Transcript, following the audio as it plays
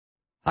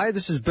Hi,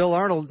 this is Bill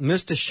Arnold.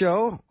 Missed a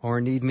show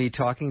or need me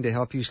talking to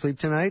help you sleep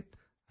tonight?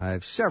 I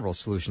have several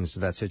solutions to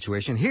that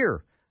situation.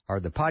 Here are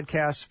the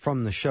podcasts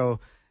from the show.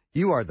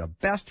 You are the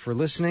best for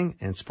listening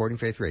and supporting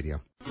Faith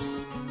Radio.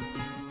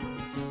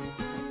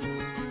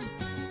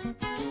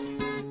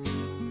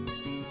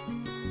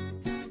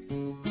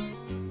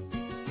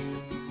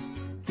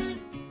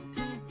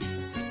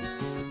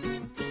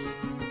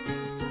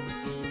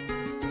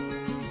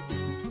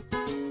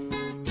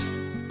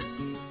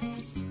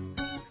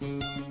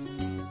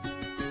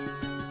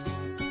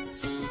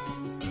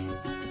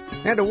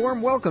 And a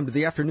warm welcome to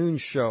the afternoon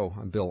show.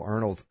 I'm Bill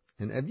Arnold.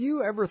 And have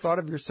you ever thought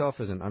of yourself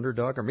as an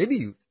underdog? Or maybe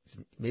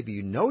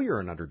you know you're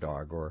an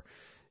underdog, or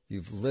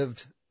you've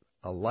lived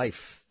a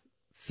life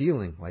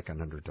feeling like an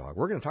underdog.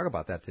 We're going to talk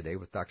about that today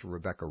with Dr.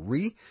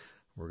 Rhee.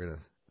 We're going to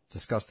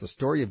discuss the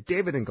story of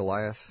David and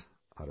Goliath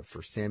out of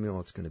 1 Samuel.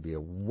 It's going to be a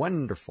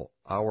wonderful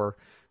hour.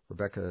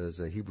 Rebecca is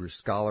a Hebrew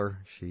scholar.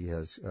 She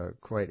has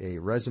quite a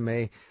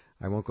resume.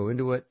 I won't go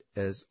into it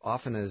as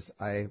often as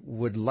I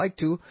would like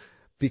to,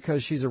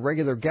 because she's a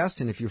regular guest,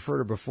 and if you've heard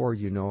her before,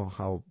 you know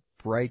how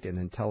bright and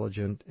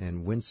intelligent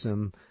and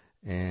winsome,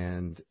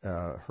 and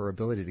her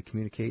ability to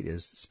communicate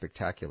is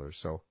spectacular.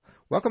 So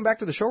welcome back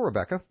to the show,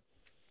 Rebecca.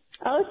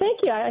 Oh,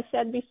 thank you. I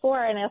said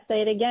before, and I'll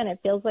say it again, it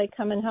feels like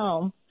coming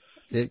home.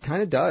 It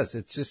kind of does.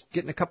 It's just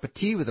getting a cup of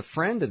tea with a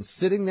friend and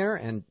sitting there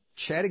and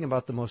chatting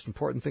about the most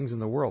important things in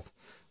the world.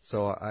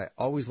 So I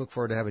always look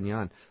forward to having you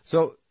on.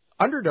 So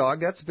underdog,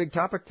 that's a big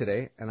topic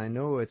today, and I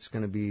know it's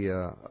going to be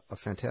a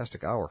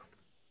fantastic hour.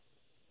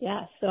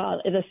 Yes, so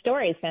the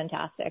story is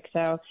fantastic.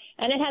 And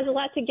it has a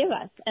lot to give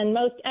us. And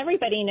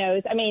everybody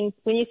knows. I mean,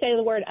 when you say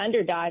the word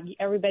underdog,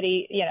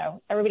 everybody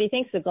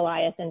thinks of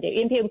Goliath, and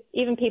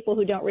even people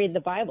who don't read the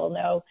Bible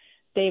know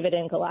David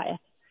and Goliath.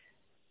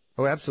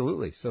 Oh,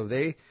 absolutely. So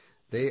they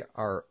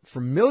are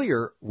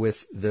familiar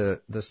with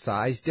the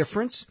size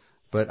difference,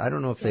 but I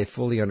don't know if they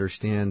fully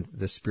understand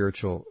the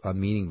spiritual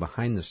meaning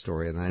behind the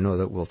story. And I know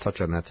that we'll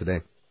touch on that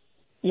today.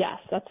 Yes,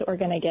 that's what we're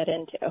going to get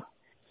into.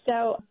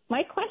 So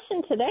my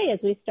question today as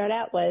we start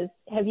out was,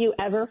 have you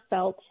ever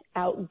felt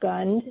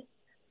outgunned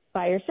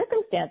by your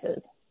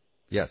circumstances?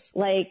 Yes.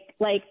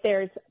 Like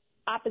there's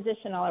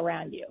opposition all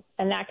around you.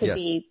 And that could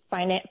be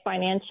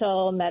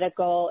financial,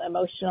 medical,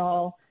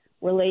 emotional,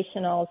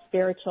 relational,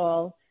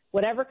 spiritual,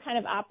 whatever kind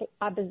of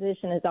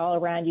opposition is all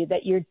around you,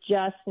 that you're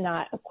just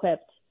not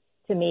equipped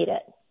to meet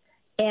it.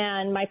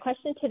 And my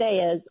question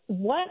today is,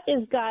 what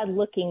is God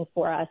looking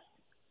for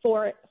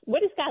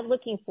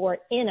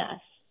in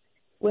us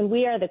when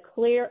we are the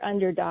clear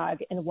underdog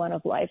in one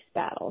of life's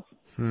battles?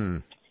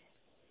 And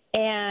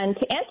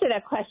to answer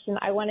that question,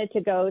 I wanted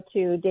to go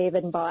to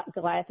David and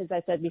Goliath. As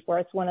I said before,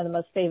 it's one of the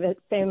most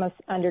famous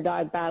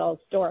underdog battle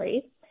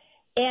stories.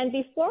 And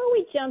before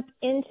we jump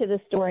into the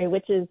story,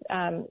 which is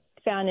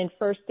found in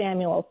 1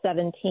 Samuel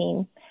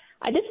 17,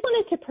 I just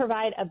wanted to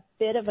provide a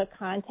bit of a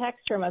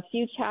context from a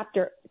few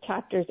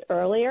chapters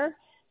earlier.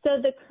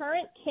 So the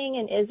current king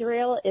in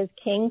Israel is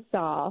King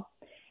Saul,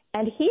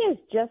 and he has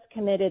just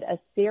committed a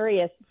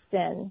serious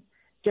sin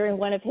during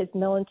one of his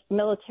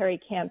military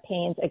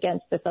campaigns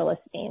against the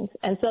Philistines.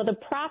 And so the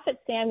prophet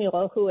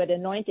Samuel, who had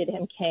anointed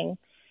him king,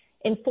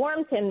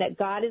 informs him that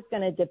God is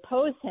going to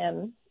depose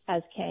him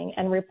as king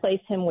and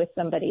replace him with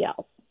somebody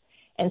else.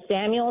 And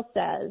Samuel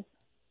says,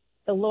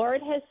 "The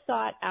Lord has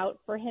sought out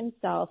for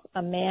himself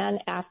a man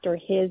after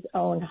his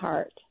own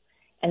heart,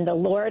 and the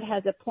Lord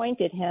has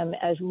appointed him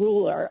as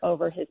ruler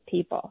over his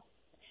people."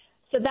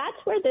 So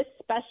that's where this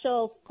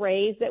special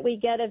phrase that we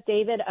get of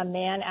David, a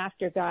man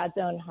after God's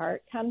own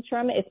heart, comes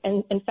from.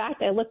 And in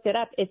fact, I looked it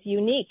up. It's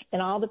unique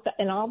in all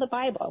the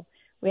Bible.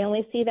 We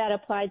only see that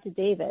applied to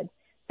David.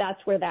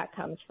 That's where that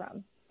comes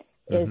from,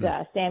 is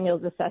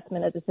Samuel's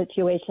assessment of the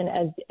situation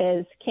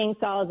as King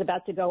Saul is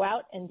about to go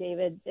out and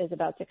David is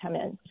about to come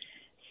in.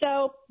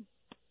 So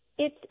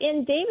it's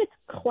in David's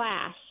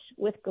clash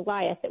with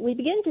Goliath that we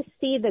begin to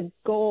see the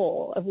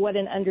goal of what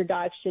an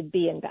underdog should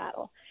be in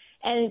battle.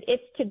 And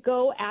it's to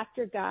go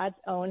after God's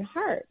own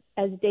heart,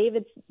 as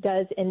David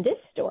does in this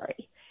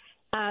story.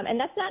 And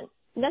that's not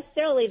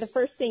necessarily the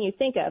first thing you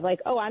think of, like,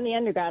 oh, I'm the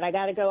underdog, I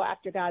got to go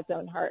after God's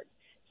own heart.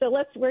 So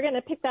we're going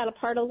to pick that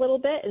apart a little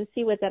bit and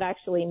see what that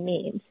actually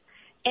means.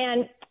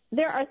 And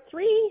there are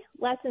three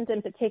lessons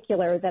in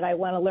particular that I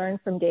want to learn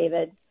from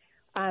David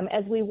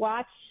as we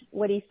watch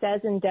what he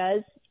says and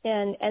does.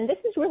 And this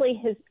is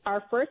really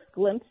our first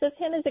glimpse of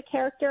him as a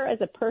character, as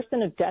a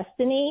person of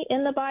destiny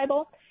in the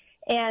Bible.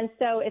 And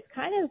so it's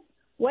kind of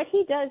what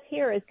he does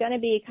here is going to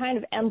be kind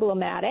of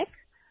emblematic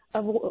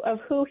of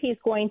who he's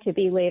going to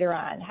be later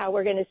on, how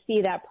we're going to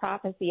see that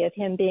prophecy of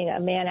him being a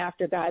man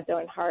after God's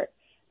own heart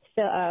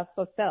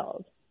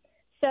fulfilled.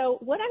 So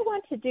what I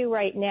want to do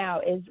right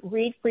now is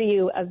read for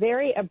you a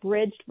very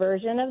abridged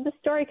version of the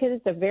story because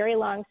it's a very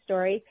long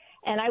story.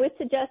 And I would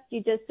suggest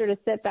you just sort of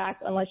sit back,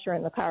 unless you're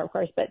in the car, of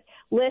course, but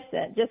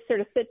listen, just sort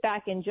of sit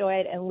back, enjoy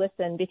it, and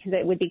listen, because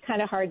it would be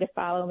kind of hard to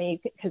follow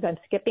me because I'm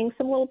skipping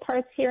some little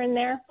parts here and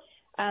there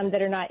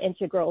that are not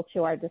integral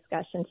to our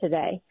discussion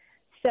today.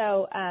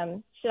 So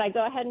should I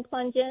go ahead and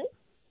plunge in?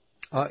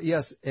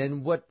 Yes,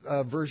 and what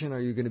version are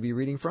you going to be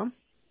reading from?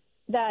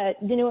 The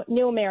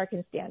New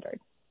American Standard.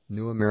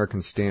 New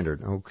American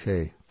Standard.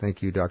 Okay.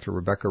 Thank you, Dr.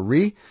 Rebecca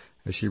Rhee,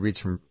 as she reads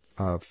from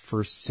 1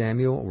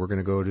 Samuel. We're going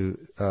to go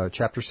to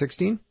chapter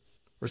 16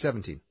 or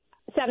 17?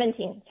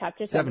 17,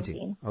 chapter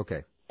 17.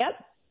 Okay.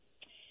 Yep.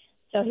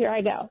 So here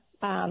I go,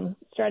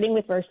 starting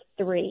with verse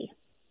 3.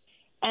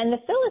 And the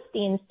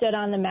Philistines stood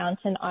on the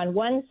mountain on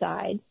one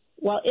side,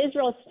 while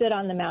Israel stood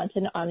on the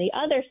mountain on the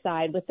other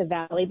side with the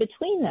valley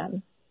between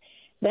them.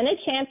 Then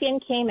a champion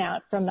came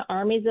out from the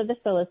armies of the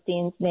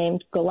Philistines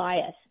named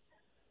Goliath,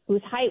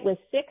 whose height was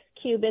 6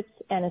 cubits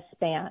and a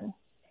span.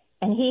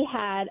 And he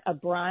had a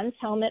bronze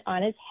helmet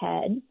on his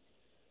head,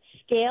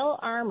 scale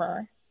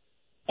armor,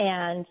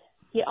 and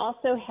he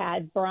also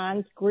had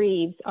bronze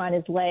greaves on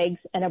his legs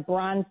and a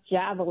bronze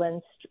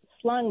javelin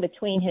slung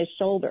between his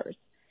shoulders.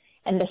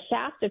 And the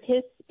shaft of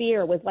his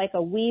spear was like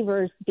a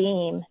weaver's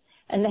beam,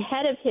 and the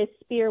head of his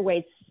spear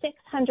weighed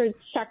 600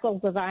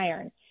 shekels of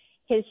iron.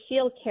 His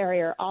shield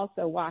carrier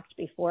also walked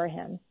before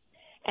him.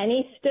 And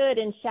he stood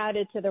and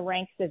shouted to the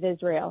ranks of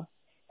Israel,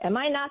 Am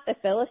I not the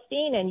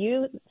Philistine, and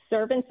you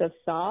servants of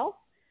Saul?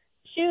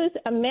 Choose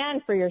a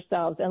man for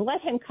yourselves, and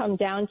let him come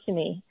down to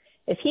me.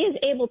 If he is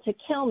able to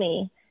kill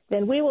me,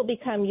 then we will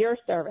become your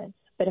servants.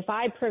 But if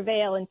I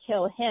prevail and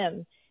kill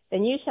him,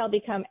 then you shall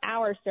become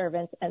our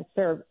servants and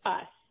serve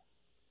us.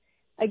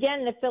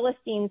 Again, the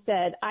Philistine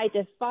said, I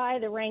defy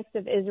the ranks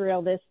of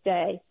Israel this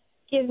day.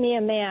 Give me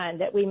a man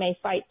that we may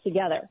fight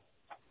together.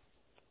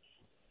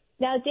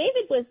 Now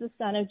David was the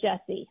son of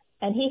Jesse,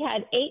 and he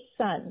had 8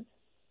 sons.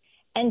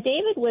 And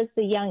David was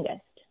the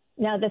youngest.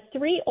 Now the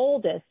 3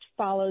 oldest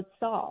followed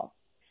Saul.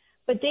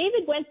 But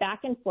David went back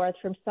and forth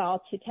from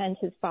Saul to tend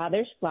his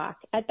father's flock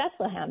at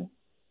Bethlehem.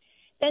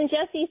 Then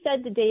Jesse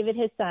said to David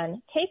his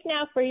son, Take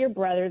now for your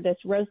brother this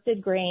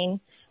roasted grain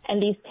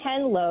and these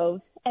 10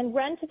 loaves, and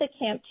run to the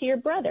camp to your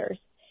brothers,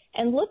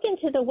 and look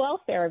into the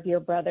welfare of your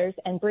brothers,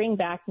 and bring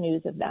back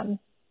news of them.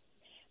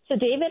 So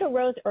David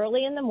arose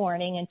early in the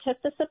morning and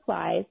took the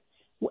supplies,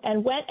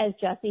 and went as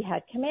Jesse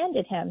had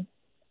commanded him.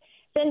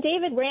 Then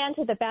David ran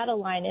to the battle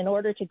line in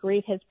order to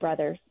greet his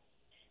brothers.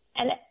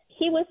 And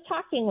he was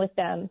talking with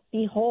them.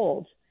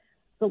 Behold,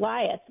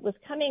 Goliath was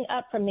coming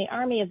up from the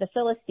army of the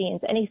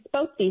Philistines, and he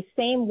spoke these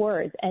same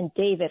words, and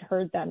David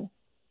heard them.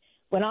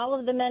 When all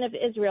of the men of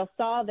Israel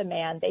saw the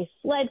man, they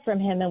fled from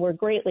him and were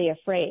greatly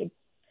afraid.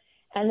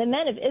 And the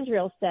men of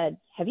Israel said,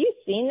 Have you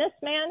seen this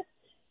man?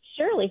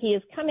 Surely he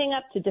is coming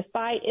up to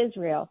defy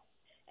Israel.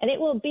 And it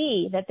will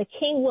be that the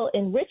king will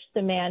enrich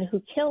the man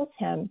who kills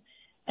him,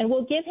 and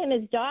will give him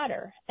his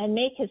daughter, and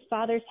make his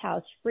father's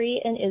house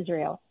free in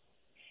Israel.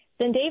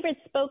 Then David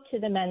spoke to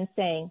the men,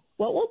 saying,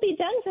 What will be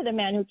done for the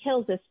man who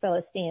kills this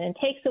Philistine and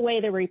takes away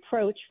the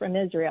reproach from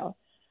Israel?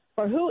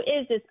 For who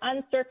is this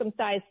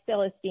uncircumcised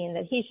Philistine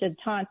that he should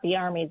taunt the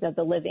armies of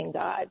the living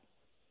God?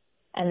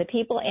 And the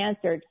people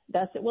answered,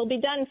 Thus it will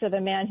be done for the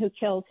man who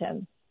kills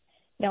him.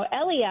 Now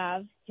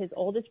Eliab, his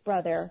oldest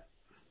brother,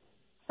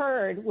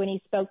 heard when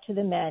he spoke to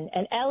the men,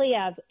 and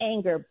Eliab's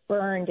anger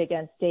burned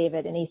against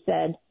David, and he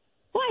said,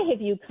 Why have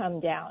you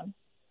come down?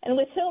 And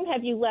with whom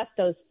have you left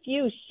those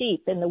few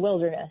sheep in the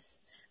wilderness?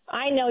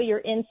 I know your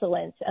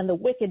insolence and the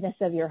wickedness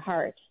of your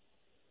heart,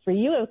 for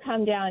you have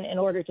come down in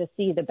order to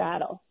see the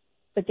battle.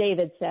 But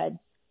David said,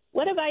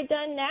 What have I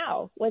done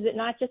now? Was it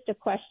not just a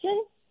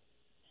question?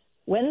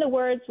 When the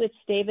words which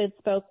David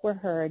spoke were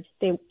heard,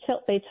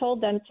 they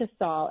told them to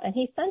Saul, and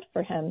he sent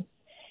for him.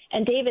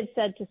 And David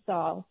said to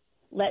Saul,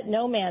 Let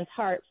no man's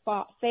heart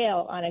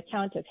fail on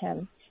account of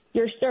him.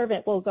 Your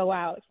servant will go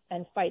out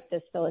and fight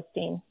this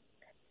Philistine.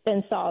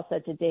 Then Saul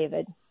said to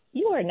David,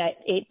 You are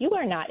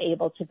not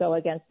able to go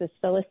against this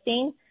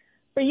Philistine,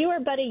 for you are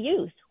but a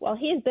youth, while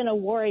he has been a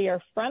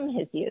warrior from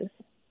his youth.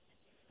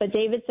 But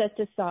David said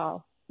to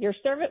Saul, Your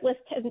servant was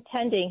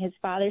tending his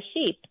father's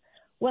sheep.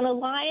 When a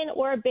lion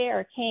or a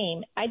bear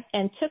came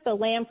and took a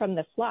lamb from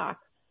the flock,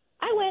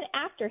 I went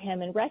after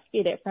him and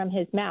rescued it from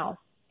his mouth.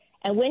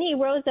 And when he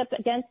rose up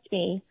against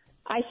me,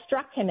 I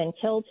struck him and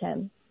killed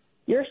him.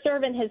 Your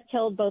servant has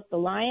killed both the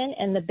lion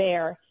and the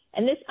bear,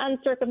 and this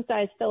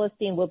uncircumcised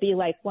Philistine will be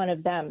like one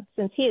of them,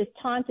 since he has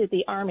taunted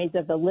the armies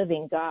of the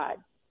living God.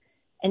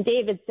 And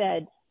David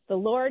said, The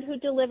Lord who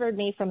delivered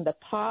me from the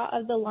paw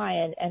of the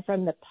lion and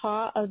from the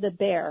paw of the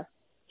bear,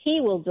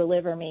 he will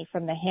deliver me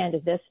from the hand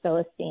of this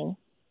Philistine.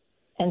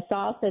 And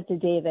Saul said to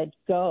David,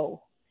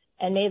 Go,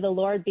 and may the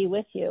Lord be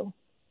with you.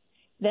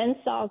 Then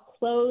Saul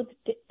clothed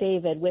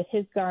David with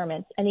his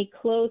garments, and he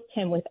clothed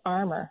him with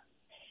armor.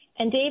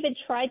 And David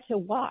tried to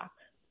walk.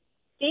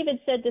 David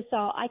said to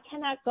Saul, I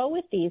cannot go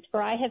with these,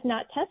 for I have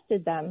not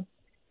tested them.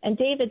 And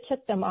David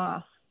took them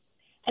off.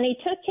 And he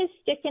took his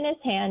stick in his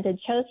hand and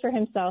chose for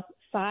himself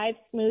 5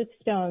 smooth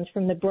stones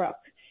from the brook,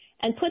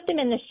 and put them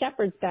in the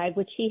shepherd's bag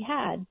which he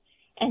had.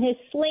 And his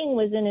sling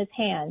was in his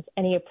hand,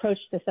 and he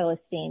approached the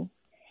Philistine.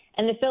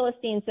 And the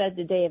Philistine said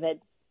to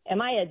David,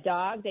 Am I a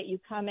dog that you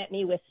come at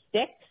me with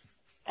sticks?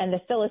 And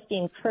the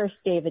Philistine cursed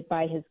David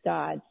by his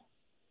gods.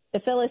 The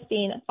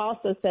Philistine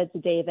also said to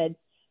David,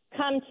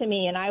 Come to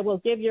me, and I will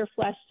give your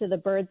flesh to the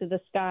birds of the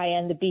sky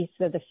and the beasts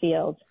of the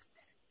field.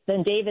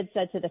 Then David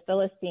said to the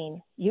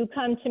Philistine, you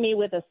come to me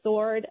with a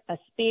sword, a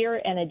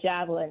spear, and a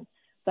javelin,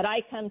 but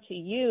I come to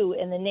you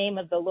in the name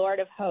of the Lord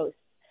of hosts,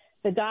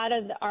 the God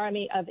of the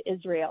army of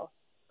Israel,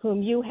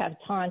 whom you have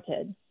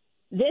taunted.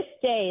 This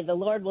day the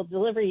Lord will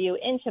deliver you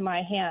into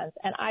my hands,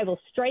 and I will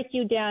strike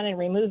you down and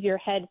remove your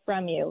head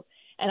from you.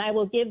 And I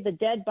will give the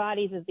dead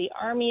bodies of the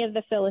army of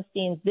the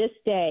Philistines this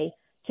day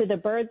to the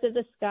birds of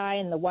the sky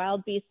and the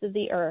wild beasts of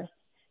the earth,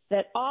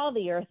 that all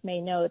the earth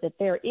may know that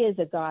there is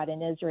a God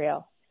in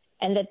Israel,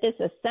 and that this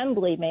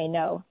assembly may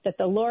know that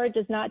the Lord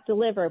does not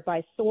deliver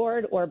by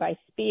sword or by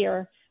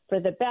spear,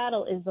 for the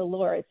battle is the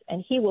Lord's,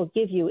 and he will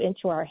give you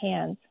into our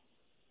hands.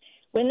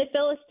 When the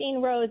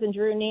Philistine rose and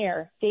drew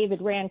near,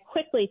 David ran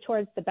quickly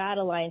towards the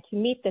battle line to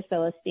meet the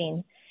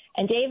Philistine.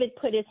 And David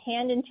put his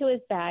hand into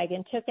his bag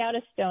and took out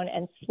a stone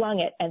and flung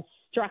it and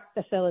struck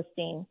the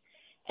Philistine.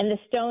 And the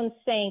stone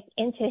sank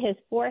into his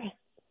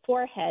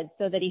forehead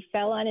so that he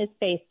fell on his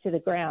face to the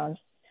ground.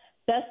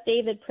 Thus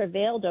David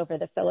prevailed over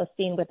the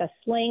Philistine with a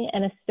sling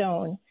and a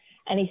stone,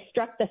 and he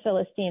struck the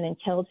Philistine and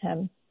killed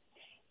him.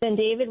 Then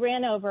David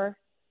ran over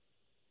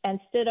and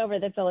stood over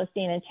the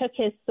Philistine and took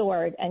his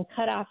sword and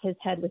cut off his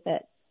head with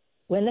it.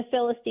 When the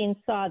Philistines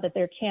saw that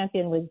their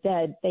champion was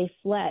dead, they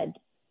fled.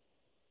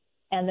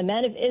 And the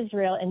men of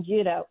Israel and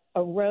Judah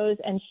arose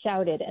and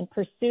shouted and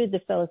pursued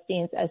the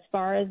Philistines as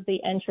far as the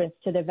entrance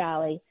to the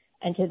valley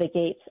and to the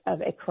gates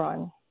of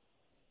Ekron.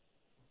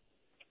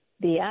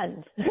 The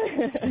end.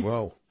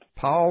 Whoa.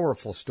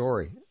 Powerful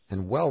story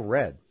and well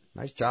read.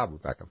 Nice job,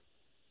 Rebecca.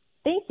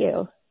 Thank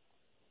you.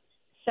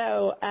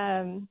 So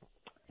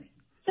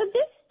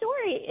this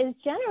story is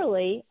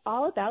generally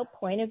all about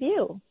point of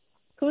view.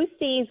 Who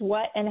sees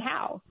what and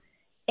how?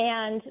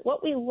 And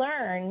what we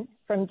learn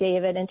from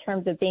David in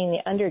terms of being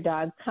the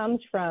underdog comes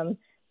from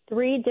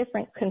three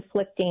different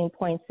conflicting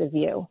points of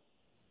view.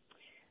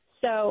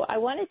 So I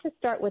wanted to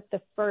start with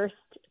the first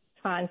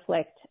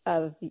conflict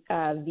of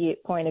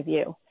point of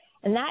view,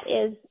 and that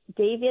is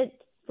David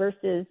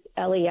versus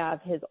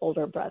Eliab, his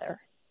older brother.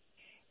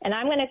 And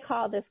I'm going to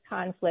call this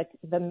conflict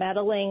the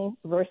meddling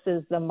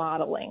versus the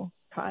modeling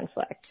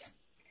conflict.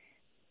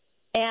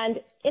 And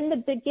in the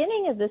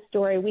beginning of the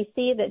story, we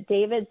see that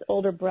David's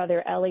older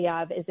brother,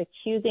 Eliab, is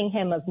accusing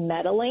him of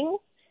meddling.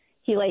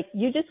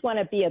 You just want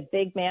to be a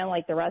big man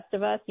like the rest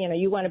of us.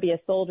 You want to be a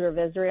soldier of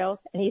Israel.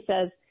 And he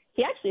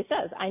actually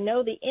says, I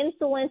know the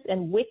insolence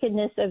and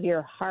wickedness of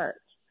your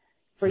heart,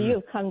 for you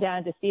have come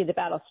down to see the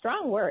battle.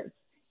 Strong words.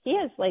 He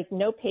has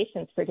no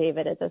patience for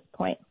David at this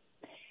point.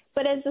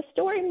 But as the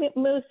story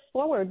moves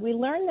forward, we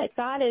learn that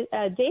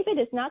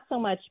David is not so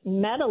much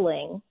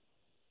meddling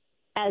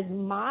as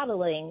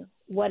modeling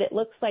what it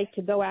looks like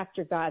to go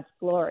after God's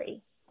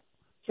glory,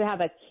 to have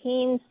a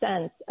keen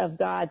sense of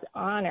God's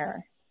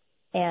honor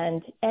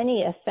and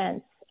any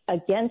offense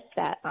against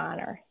that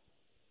honor.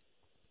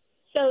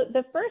 So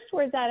the first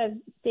words out of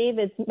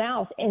David's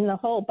mouth in the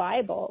whole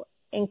Bible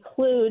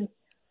include,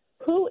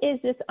 who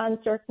is this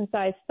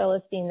uncircumcised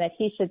Philistine that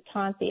he should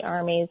taunt the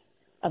armies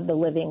of the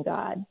living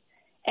God?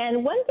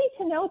 And one thing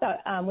to know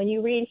about when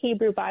you read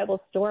Hebrew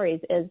Bible stories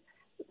is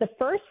the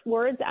first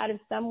words out of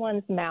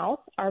someone's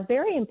mouth are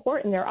very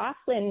important. They're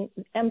often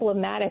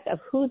emblematic of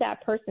who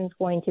that person's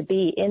going to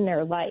be in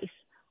their life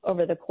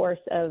over the course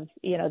of,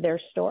 their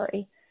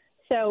story.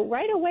 So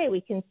right away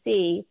we can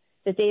see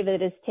that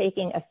David is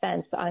taking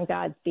offense on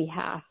God's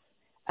behalf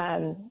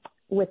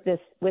with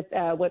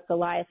what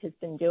Goliath has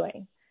been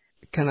doing.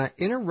 Can I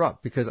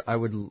interrupt? Because I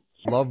would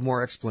love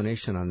more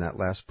explanation on that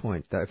last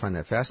point. I find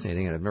that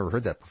fascinating, and I've never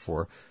heard that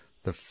before.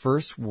 The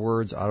first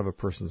words out of a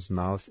person's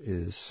mouth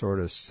is sort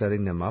of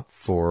setting them up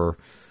for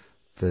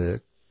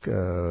the,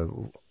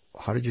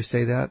 how did you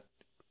say that?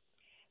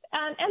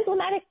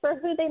 Emblematic for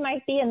who they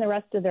might be in the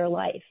rest of their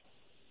life.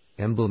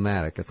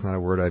 Emblematic. That's not a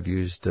word I've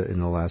used in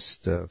the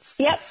last 4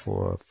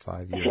 or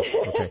 5 years.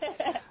 Okay.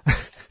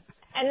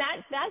 And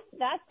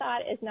that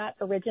thought is not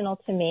original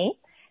to me.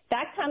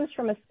 That comes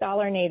from a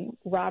scholar named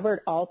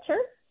Robert Alter,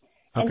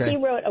 and he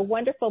wrote a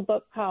wonderful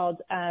book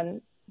called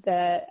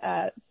The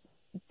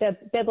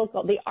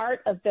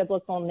Art of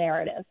Biblical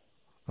Narrative.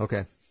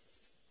 Okay.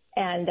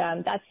 And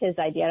that's his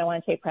idea. I don't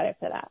want to take credit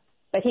for that.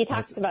 But he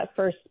talks about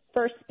first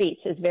speech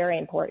is very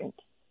important.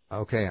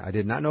 Okay. I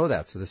did not know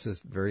that, so this is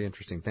very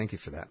interesting. Thank you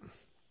for that.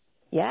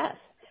 Yes.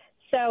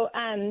 So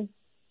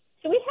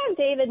we have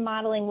David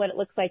modeling what it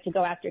looks like to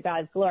go after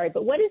God's glory,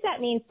 but what does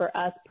that mean for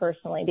us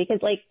personally? Because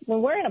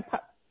when we're in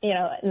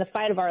the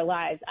fight of our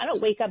lives, I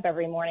don't wake up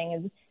every morning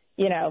and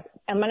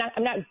I'm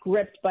not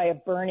gripped by a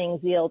burning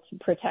zeal to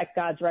protect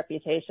God's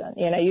reputation.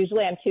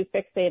 Usually I'm too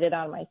fixated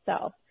on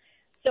myself.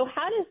 So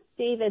how does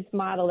David's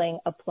modeling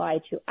apply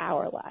to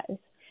our lives?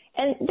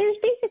 And there's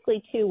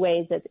basically two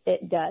ways that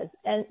it does.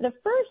 And the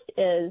first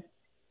is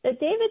that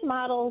David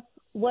models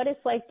what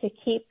it's like to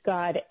keep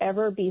God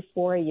ever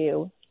before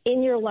you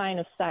in your line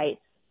of sight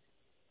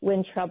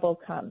when trouble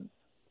comes.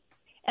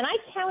 And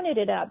I counted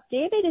it up.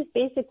 David is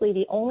basically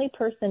the only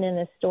person in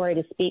this story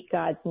to speak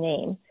God's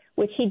name,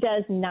 which he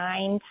does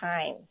 9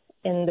 times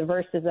in the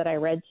verses that I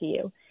read to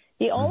you.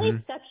 The only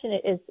exception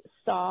is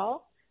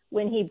Saul,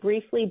 when he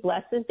briefly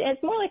blesses.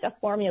 It's more like a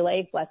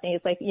formulaic blessing.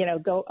 It's like,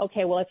 go,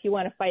 okay, well, if you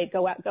want to fight,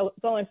 go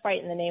and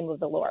fight in the name of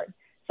the Lord.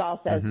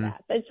 Saul says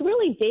that. But it's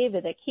really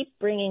David that keeps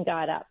bringing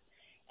God up.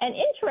 And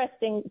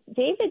interestingly,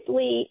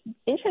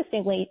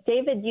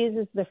 David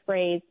uses the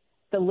phrase,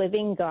 the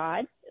living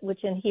God,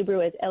 which in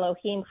Hebrew is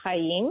Elohim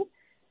Chaim,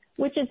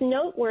 which is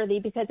noteworthy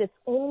because it's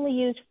only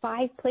used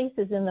 5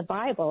 places in the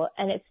Bible,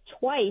 and it's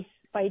twice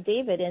by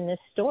David in this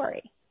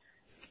story.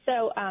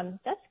 So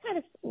that's kind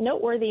of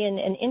noteworthy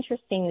and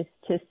interesting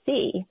to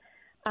see.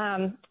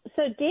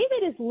 So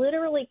David is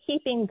literally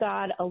keeping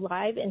God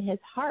alive in his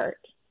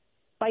heart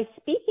by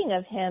speaking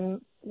of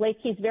him like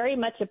he's very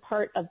much a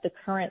part of the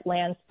current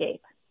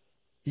landscape.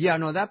 Yeah,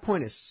 no, that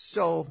point is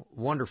so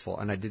wonderful,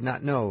 and I did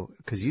not know,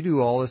 because you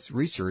do all this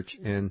research,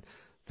 and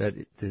that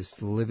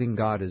this living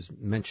God is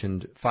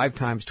mentioned 5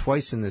 times,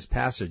 twice in this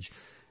passage,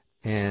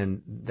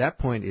 and that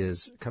point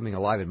is coming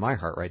alive in my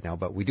heart right now,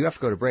 but we do have to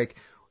go to break,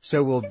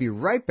 so we'll be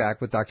right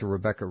back with Dr.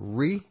 Rebecca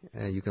Rhee.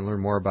 You can learn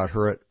more about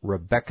her at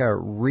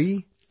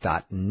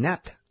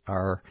RebeccaRhee.net,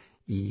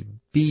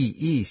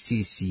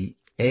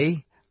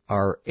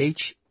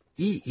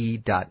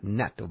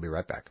 RebeccaRhee.net. We'll be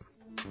right back.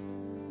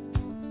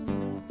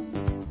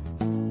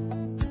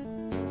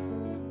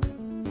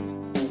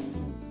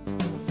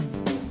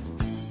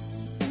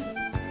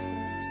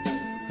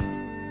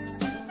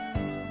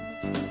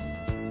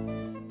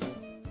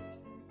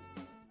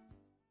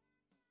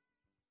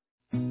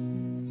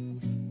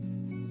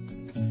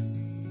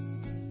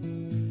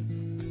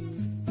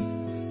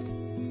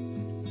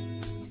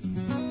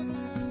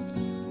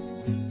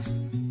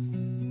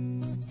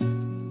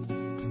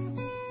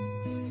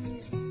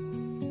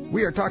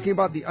 We are talking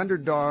about the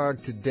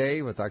underdog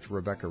today with Dr.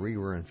 Rebecca Rhee.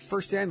 We're in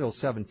 1 Samuel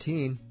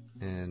 17,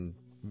 and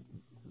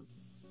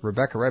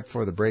Rebecca, right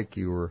before the break,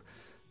 you were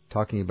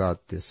talking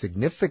about the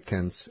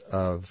significance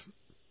of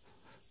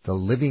the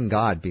living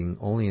God being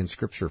only in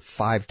Scripture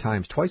 5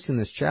 times, twice in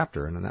this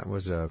chapter, and that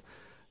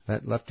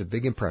left a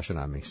big impression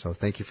on me. So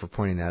thank you for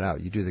pointing that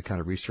out. You do the kind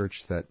of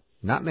research that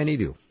not many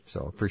do, so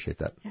appreciate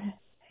that.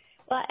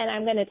 Well, and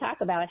I'm going to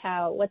talk about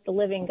what the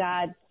living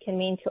God can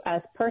mean to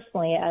us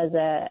personally as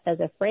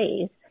a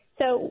phrase.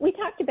 So we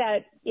talked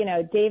about,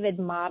 David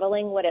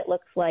modeling what it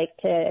looks like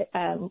to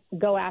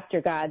go after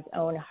God's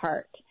own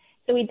heart.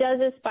 So he does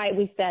this by,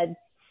 we said,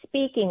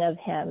 speaking of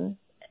him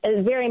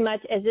as very much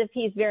as if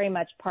he's very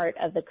much part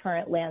of the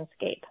current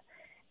landscape.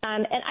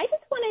 And I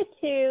just wanted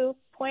to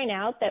point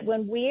out that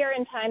when we are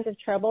in times of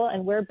trouble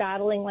and we're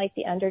battling like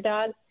the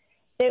underdog,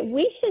 that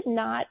we should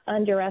not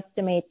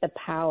underestimate the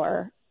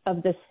power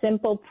of the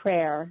simple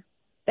prayer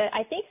that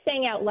I think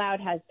saying out loud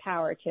has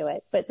power to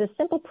it, but the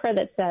simple prayer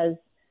that says,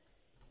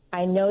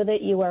 I know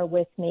that you are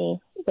with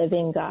me,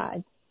 living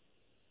God.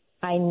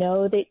 I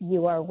know that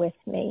you are with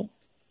me,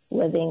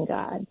 living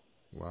God.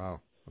 Wow,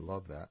 I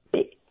love that.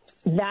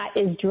 That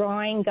is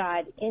drawing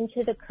God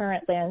into the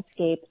current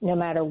landscape no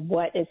matter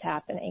what is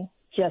happening,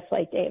 just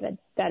like David.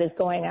 That is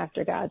going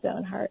after God's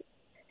own heart.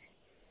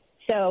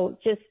 So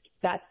just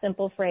that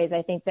simple phrase,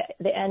 I think that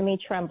the enemy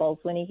trembles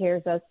when he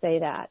hears us say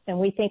that. And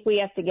we think we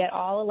have to get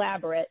all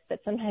elaborate,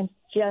 but sometimes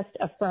just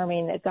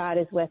affirming that God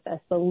is with us,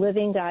 the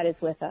living God is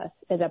with us,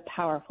 is a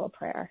powerful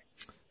prayer.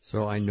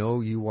 So I know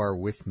you are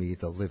with me,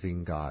 the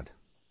living God.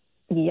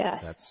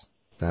 Yes.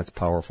 That's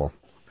powerful.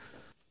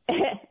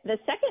 The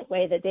second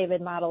way that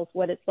David models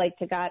what it's like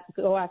to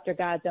go after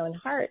God's own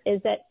heart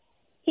is that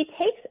he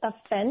takes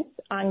offense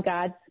on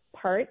God's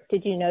part.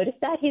 Did you notice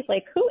that? He's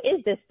like, who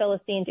is this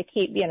Philistine to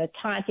keep,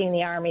 taunting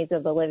the armies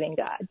of the living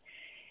God?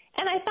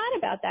 And I thought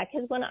about that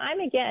because when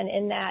I'm, again,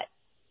 in that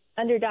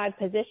underdog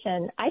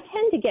position, I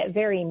tend to get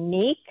very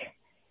meek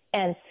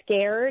and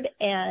scared.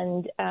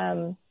 And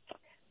I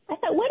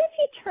thought, what if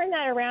you turn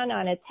that around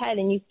on its head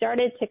and you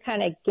started to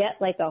kind of get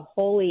like a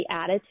holy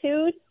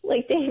attitude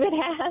like David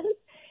has?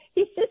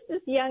 He's just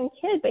this young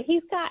kid, but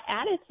he's got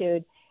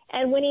attitude.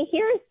 And when he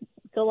hears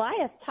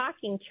Goliath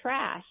talking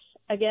trash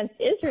against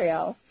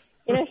Israel,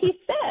 he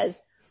says,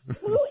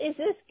 who is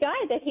this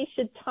guy that he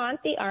should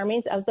taunt the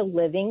armies of the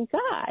living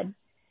God?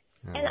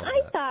 I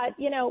thought,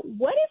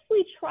 what if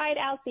we tried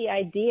out the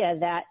idea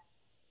that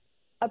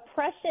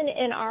oppression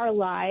in our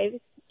lives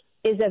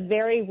is a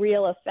very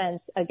real offense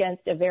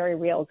against a very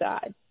real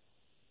God?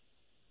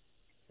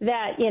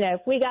 That,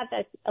 if we got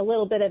a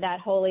little bit of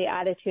that holy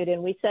attitude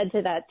and we said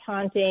to that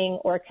taunting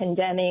or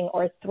condemning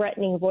or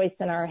threatening voice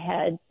in our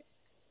head,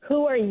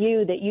 who are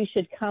you that you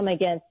should come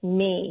against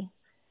me,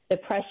 the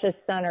precious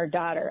son or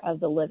daughter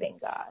of the living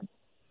God?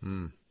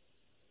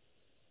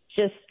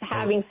 Just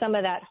having some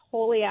of that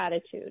holy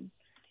attitude.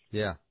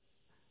 Yeah.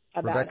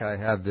 Rebecca, I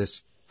have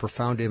this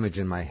profound image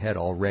in my head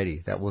already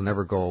that will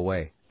never go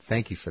away.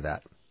 Thank you for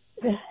that.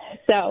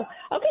 So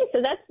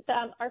that's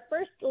our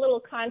first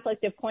little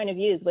conflict of point of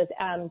views was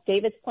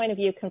David's point of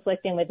view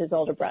conflicting with his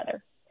older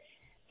brother.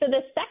 So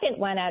the second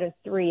one out of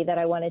 3 that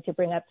I wanted to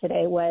bring up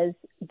today was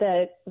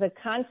the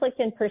conflict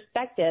in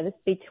perspectives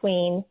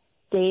between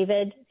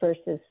David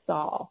versus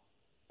Saul.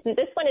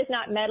 This one is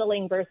not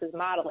meddling versus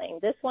modeling.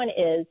 This one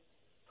is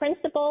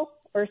principle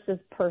versus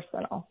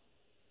personal.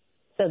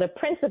 So the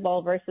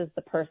principle versus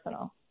the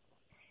personal.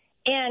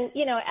 And,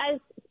 you know,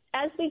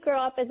 as we grow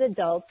up as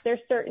adults,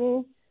 there's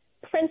certain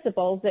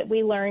principles that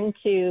we learn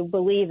to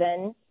believe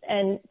in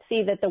and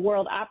see that the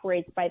world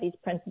operates by these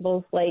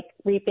principles, like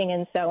reaping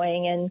and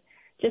sowing, and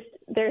just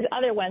there's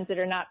other ones that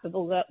are not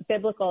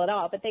biblical at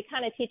all, but they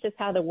kind of teach us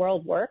how the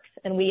world works,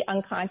 and we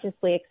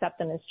unconsciously accept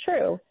them as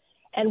true.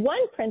 And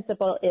one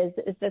principle is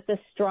that the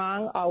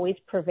strong always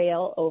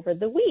prevail over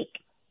the weak,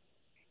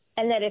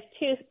 and that if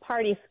two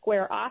parties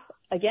square off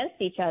against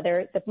each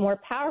other, the more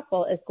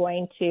powerful is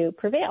going to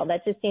prevail.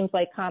 That just seems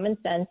like common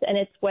sense, and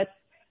it's what's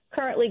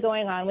currently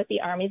going on with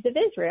the armies of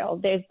Israel.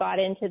 They've bought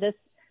into this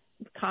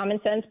common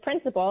sense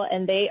principle,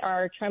 and they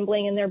are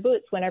trembling in their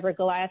boots whenever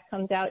Goliath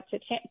comes out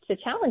to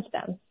challenge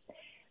them.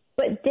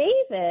 But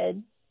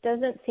David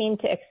doesn't seem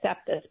to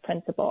accept this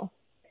principle,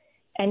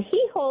 and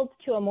he holds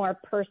to a more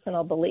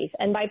personal belief.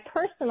 And by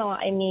personal,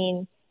 I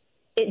mean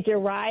it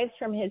derives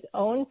from his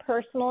own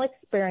personal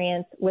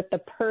experience with the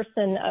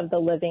person of the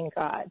living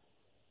God.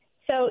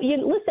 So you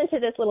listen to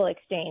this little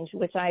exchange,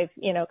 which I've,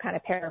 kind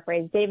of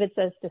paraphrased. David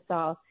says to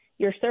Saul,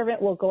 "Your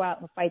servant will go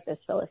out and fight this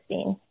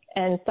Philistine."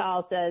 And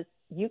Saul says,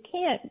 "You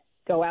can't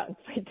go out and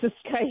fight this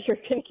guy. You're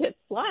going to get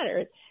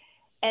slaughtered."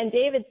 And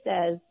David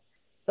says,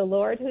 "The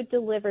Lord who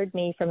delivered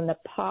me from the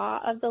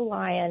paw of the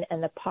lion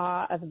and the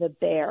paw of the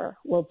bear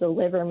will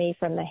deliver me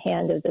from the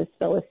hand of this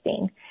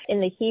Philistine."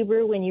 In the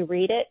Hebrew, when you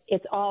read it,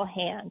 it's all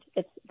hand.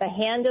 It's the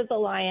hand of the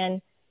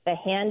lion, the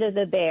hand of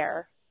the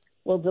bear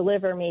will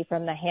deliver me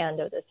from the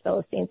hand of this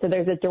Philistine. So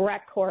there's a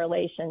direct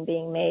correlation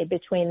being made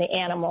between the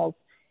animals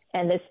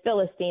and this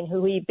Philistine,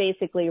 who he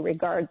basically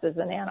regards as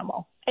an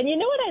animal. And you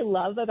know what I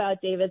love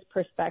about David's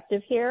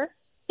perspective here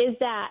is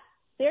that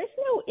there's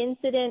no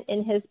incident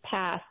in his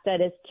past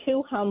that is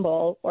too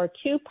humble or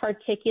too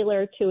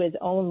particular to his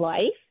own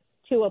life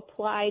to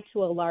apply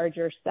to a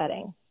larger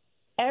setting.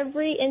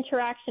 Every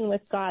interaction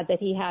with God that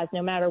he has,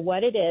 no matter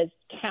what it is,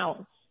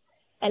 counts,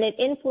 and it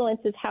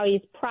influences how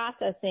he's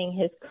processing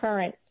his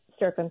current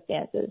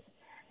circumstances.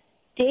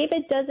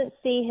 David doesn't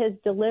see his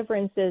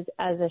deliverances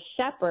as a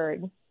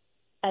shepherd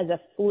as a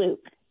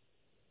fluke.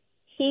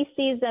 He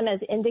sees them as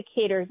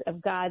indicators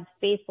of God's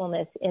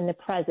faithfulness in the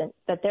present,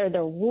 that they're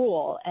the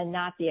rule and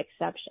not the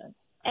exception.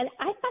 And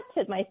I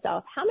thought to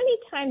myself, how many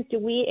times do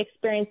we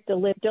experience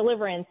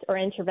deliverance or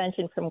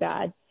intervention from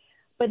God,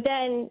 but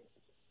then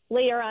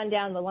later on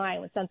down the line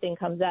when something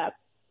comes up,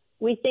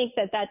 we think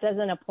that that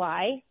doesn't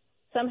apply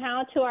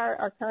somehow to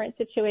our current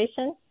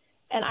situation?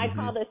 And I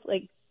call this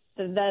like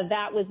the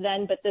that was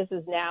then, but this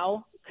is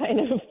now kind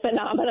of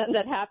phenomenon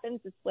that happens.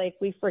 It's like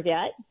we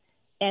forget.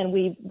 And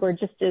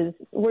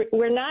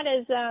we're not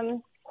as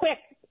quick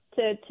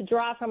to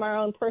draw from our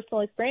own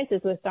personal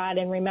experiences with God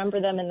and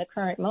remember them in the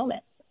current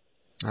moment.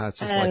 It's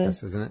just like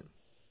us, isn't it?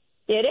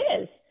 It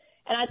is.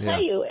 And I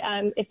tell you,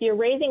 if you're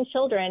raising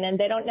children, and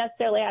they don't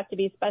necessarily have to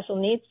be special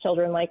needs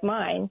children like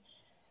mine,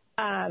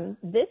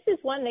 this is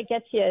one that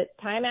gets you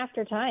time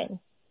after time.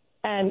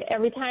 And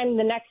every time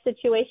the next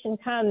situation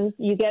comes,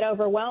 you get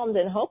overwhelmed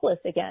and hopeless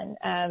again.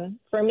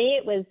 For me,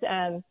 it was...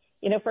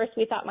 first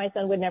we thought my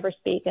son would never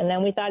speak, and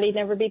then we thought he'd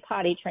never be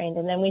potty trained,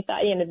 and then we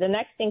thought, the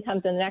next thing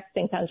comes and the next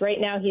thing comes. Right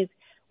now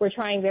we're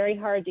trying very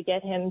hard to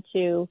get him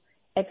to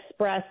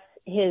express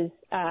his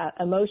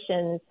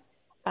emotions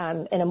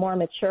in a more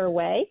mature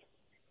way.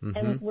 Mm-hmm.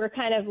 And we're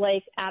kind of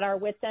like at our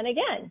wits' end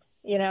again,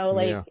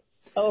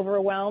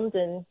 overwhelmed,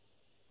 and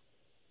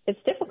it's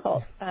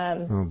difficult.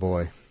 Oh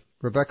boy.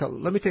 Rebecca,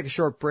 let me take a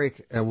short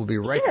break, and we'll be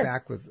right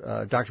back with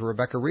Dr.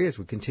 Rebecca Rhee as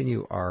we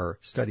continue our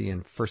study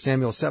in 1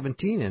 Samuel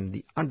 17 and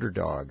the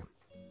underdog.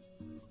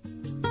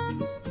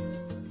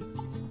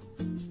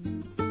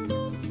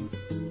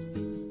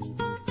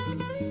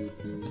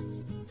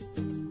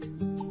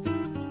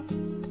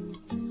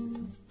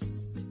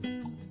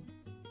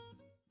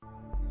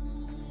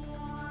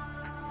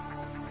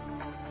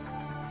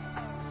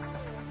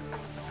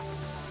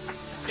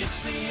 It's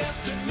the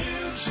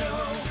afternoon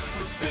show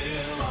with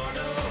Bill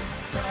Arnold.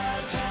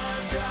 Prime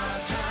time,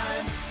 drive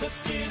time.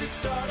 Let's get it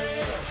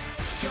started.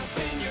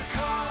 Jump in your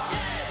car.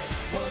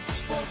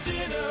 What's for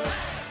dinner?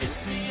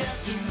 It's the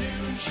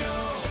afternoon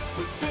show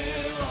with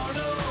Bill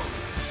Arnold.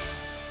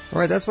 All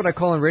right, that's what I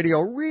call in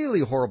radio really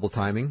horrible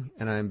timing.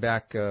 And I'm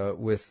back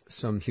with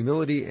some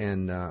humility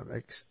and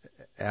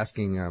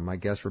asking my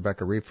guest,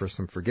 Rebecca Rhee, for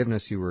some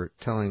forgiveness. You were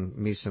telling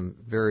me some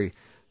very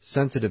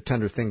sensitive,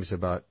 tender things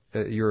about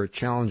your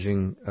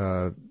challenging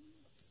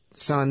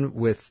son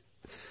with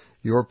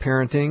your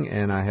parenting,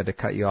 and I had to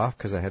cut you off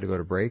because I had to go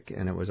to break,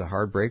 and it was a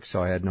hard break,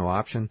 so I had no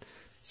option.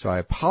 So I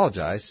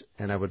apologize,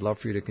 and I would love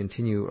for you to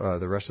continue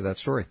the rest of that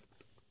story.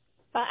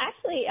 Well,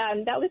 actually,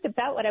 that was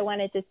about what I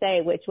wanted to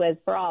say, which was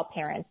for all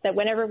parents, that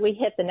whenever we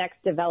hit the next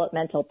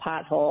developmental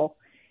pothole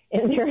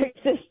in their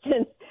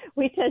existence,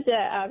 we tend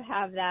to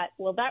have that,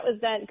 well, that was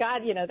then,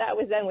 God, that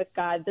was then with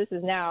God. This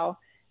is now.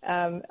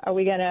 Are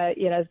we going to,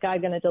 is God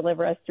going to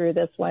deliver us through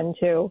this one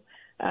too?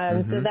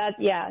 So that,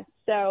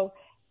 So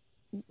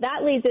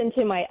that leads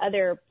into my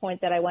other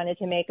point that I wanted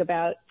to make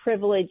about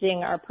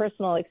privileging our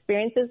personal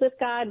experiences with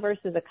God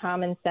versus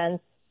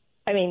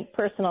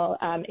personal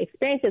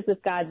experiences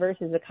with God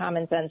versus a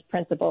common sense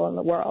principle in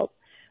the world,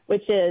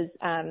 which is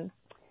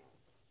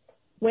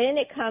when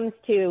it comes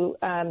to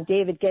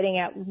David getting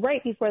out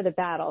right before the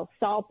battle,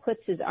 Saul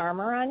puts his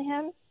armor on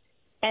him,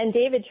 and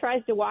David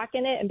tries to walk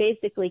in it and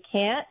basically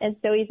can't. And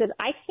so he says,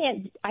 I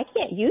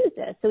can't use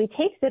this. So he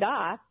takes it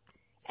off,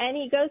 and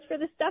he goes for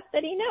the stuff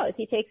that he knows.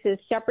 He takes his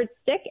shepherd's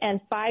stick and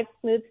 5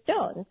 smooth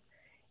stones.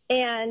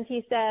 And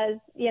he says,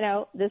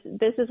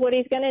 this is what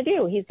he's going to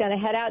do. He's going to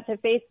head out to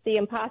face the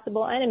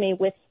impossible enemy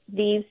with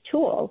these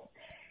tools.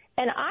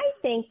 And I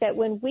think that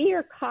when we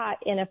are caught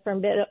in a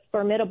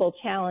formidable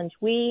challenge,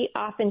 we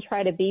often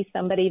try to be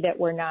somebody that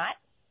we're not.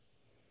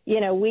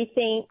 We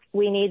think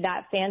we need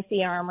that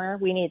fancy armor.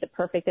 We need the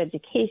perfect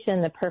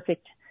education, the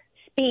perfect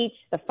speech,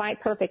 the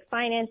perfect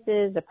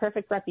finances, the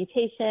perfect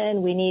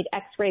reputation. We need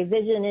X-ray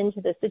vision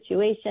into the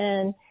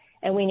situation,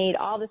 and we need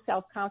all the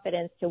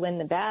self-confidence to win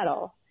the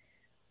battle.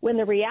 When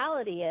the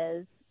reality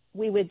is,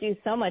 we would do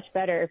so much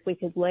better if we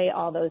could lay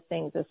all those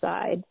things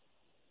aside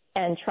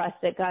and trust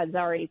that God's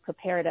already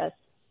prepared us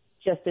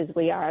just as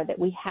we are, that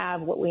we have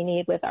what we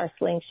need with our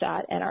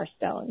slingshot and our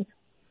stones.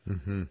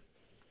 Mm-hmm.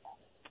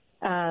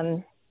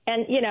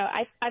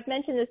 I've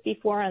mentioned this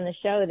before on the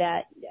show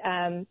that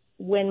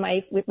when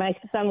my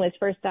son was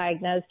first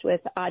diagnosed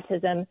with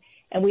autism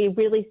and we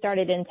really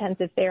started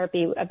intensive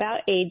therapy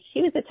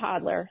he was a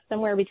toddler,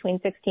 somewhere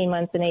between 16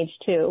 months and age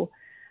 2.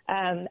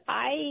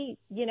 I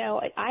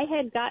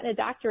had gotten a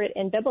doctorate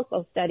in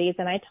biblical studies,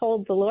 and I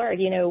told the Lord,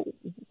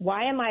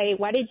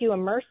 why did you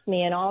immerse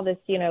me in all this,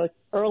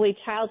 early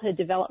childhood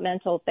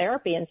developmental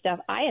therapy and stuff?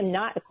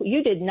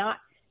 You did not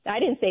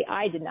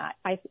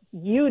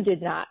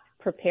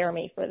prepare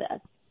me for this.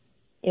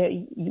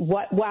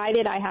 Why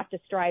did I have to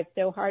strive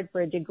so hard for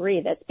a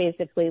degree that's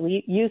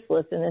basically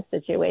useless in this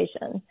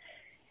situation?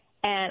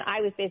 And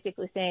I was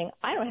basically saying,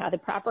 I don't have the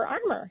proper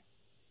armor.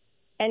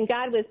 And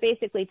God was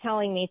basically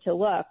telling me to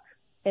look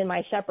in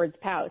my shepherd's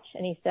pouch.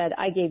 And he said,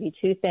 I gave you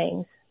 2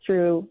 things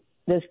through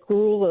this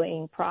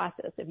grueling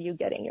process of you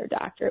getting your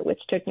doctorate, which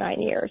took 9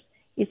 years.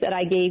 He said,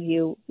 I gave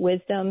you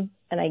wisdom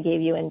and I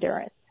gave you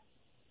endurance.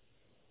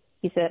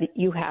 He said,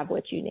 you have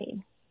what you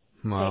need.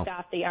 Wow.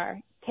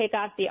 Take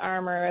off the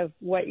armor of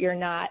what you're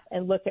not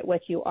and look at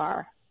what you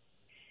are.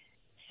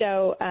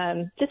 So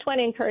just want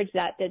to encourage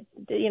that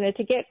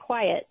to get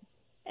quiet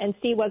and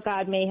see what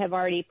God may have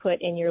already put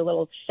in your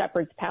little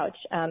shepherd's pouch,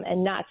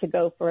 and not to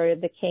go for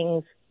the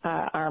king's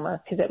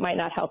armor, because it might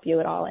not help you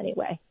at all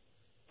anyway.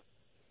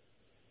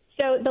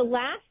 So the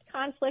last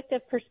conflict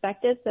of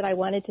perspectives that I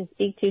wanted to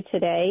speak to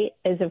today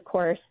is, of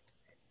course,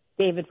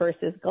 David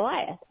versus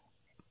Goliath.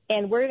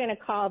 And we're going to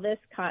call this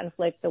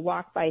conflict the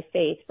walk by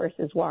faith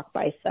versus walk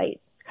by sight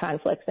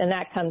conflicts. And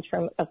that comes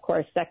from, of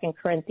course, 2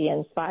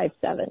 Corinthians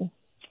 5:7.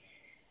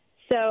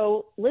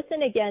 So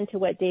listen again to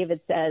what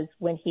David says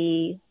when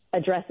he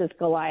addresses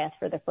Goliath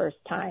for the first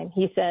time.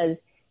 He says,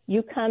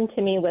 you come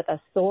to me with a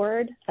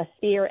sword, a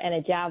spear, and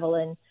a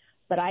javelin,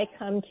 but I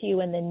come to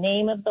you in the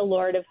name of the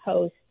Lord of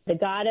hosts, the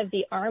God of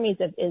the armies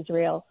of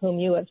Israel, whom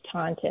you have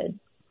taunted.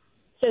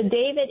 So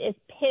David is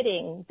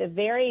pitting the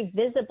very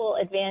visible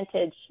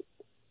advantage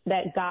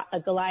that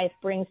Goliath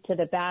brings to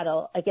the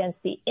battle against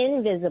the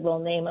invisible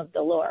name of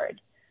the Lord,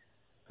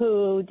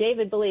 who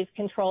David believes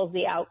controls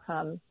the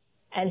outcome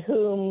and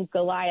whom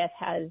Goliath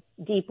has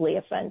deeply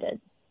offended.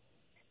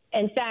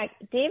 In fact,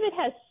 David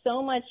has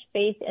so much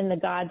faith in the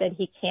God that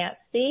he can't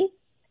see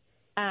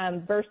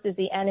versus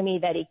the enemy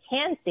that he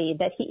can see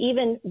that he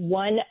even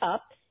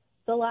one-ups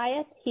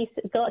Goliath.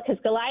 Because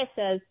Goliath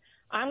says,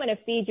 I'm going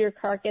to feed your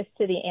carcass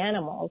to the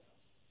animals.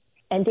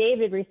 And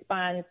David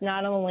responds,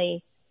 not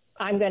only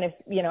I'm going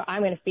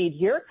to feed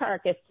your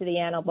carcass to the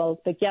animals,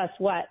 but guess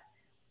what?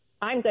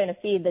 I'm going to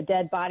feed the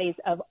dead bodies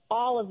of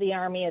all of the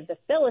army of the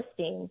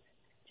Philistines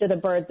to the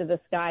birds of the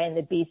sky and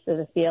the beasts of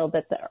the field,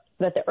 that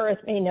the earth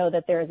may know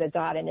that there is a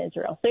God in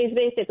Israel. So he's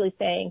basically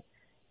saying,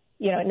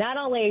 not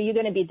only are you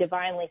going to be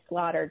divinely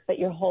slaughtered, but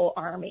your whole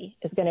army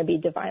is going to be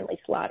divinely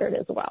slaughtered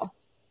as well.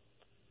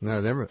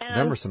 No, them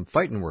were some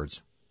fighting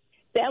words.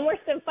 Them were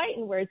some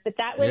fighting words, but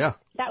that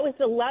was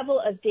the level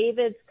of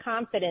David's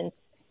confidence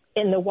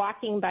in the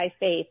walking by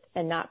faith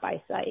and not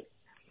by sight.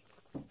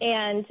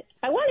 And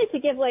I wanted to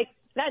give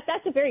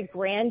that's a very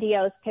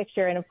grandiose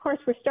picture. And of course,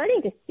 we're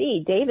starting to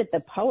see David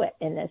the poet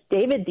in this,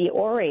 David the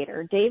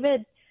orator,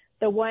 David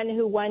the one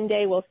who one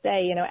day will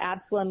say,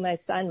 Absalom, my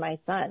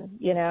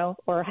son,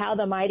 or how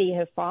the mighty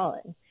have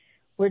fallen.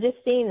 We're just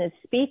seeing this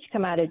speech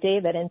come out of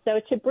David. And so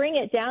to bring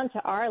it down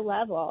to our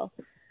level,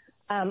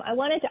 I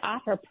wanted to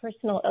offer a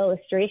personal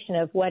illustration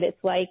of what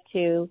it's like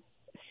to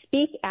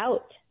speak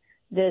out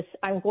this,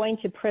 I'm going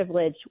to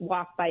privilege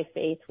walk by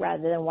faith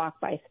rather than walk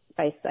by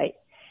sight.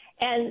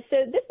 And so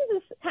this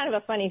is kind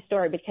of a funny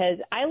story because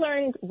I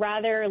learned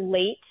rather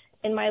late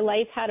in my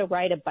life how to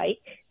ride a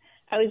bike.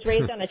 I was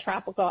raised on a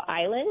tropical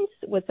island,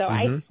 so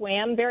I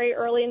swam very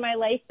early in my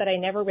life, but I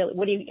never really,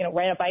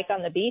 ride a bike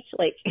on the beach?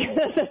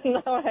 That's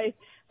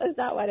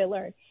not what I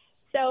learned.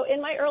 So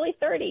in my early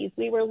 30s,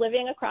 we were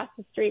living across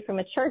the street from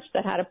a church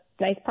that had a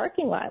nice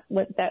parking lot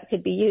that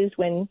could be used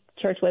when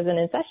church wasn't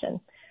in session.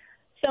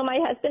 So my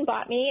husband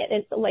bought me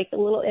like a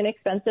little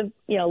inexpensive,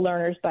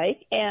 learner's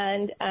bike,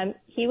 and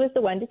he was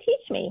the one to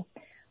teach me.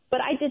 But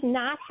I did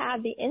not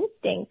have the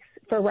instincts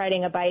for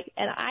riding a bike,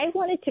 and I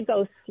wanted to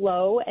go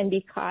slow and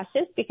be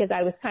cautious because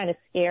I was kind of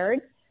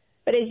scared.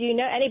 But as you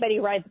know, anybody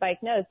who rides a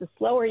bike knows the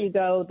slower you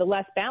go, the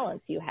less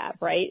balance you have,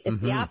 right?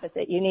 It's the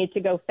opposite. You need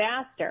to go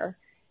faster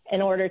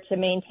in order to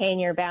maintain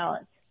your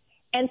balance.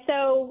 And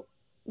so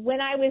when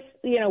I was,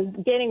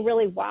 getting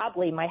really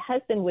wobbly, my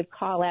husband would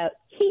call out,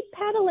 keep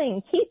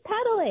pedaling, keep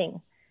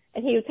pedaling.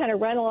 And he would kind of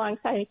run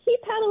alongside me,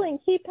 keep pedaling,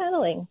 keep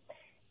pedaling.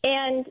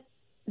 And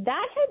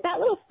that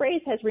little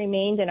phrase has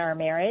remained in our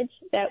marriage,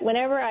 that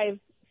whenever I've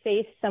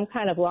faced some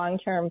kind of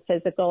long-term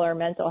physical or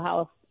mental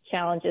health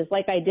challenges,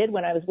 like I did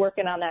when I was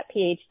working on that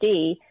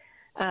PhD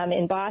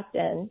in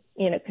Boston,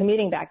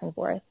 commuting back and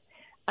forth,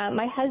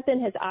 my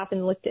husband has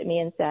often looked at me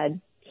and said,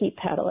 keep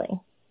pedaling,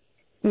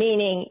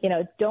 meaning,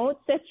 don't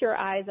set your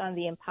eyes on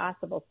the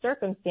impossible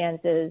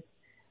circumstances.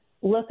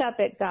 Look up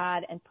at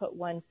God and put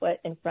one foot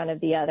in front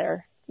of the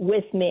other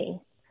with me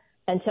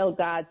until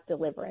God's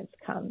deliverance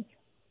comes.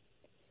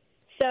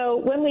 So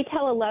when we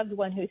tell a loved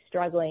one who's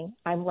struggling,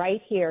 I'm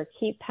right here,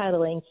 keep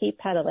pedaling,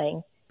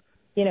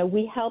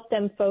 we help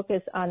them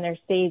focus on their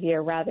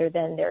Savior rather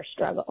than their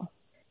struggle.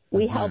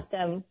 We help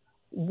them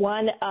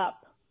one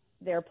up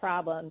their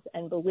problems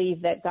and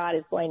believe that God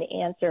is going to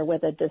answer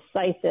with a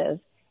decisive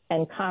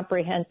and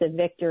comprehensive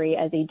victory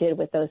as he did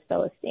with those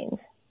Philistines.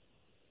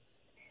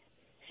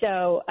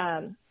 So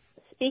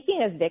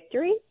speaking of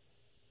victory,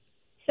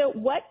 so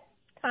what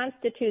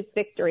constitutes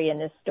victory in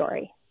this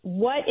story?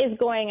 What is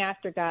going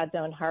after God's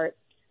own heart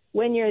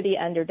when you're the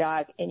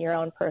underdog in your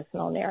own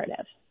personal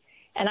narrative?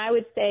 And I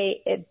would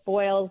say it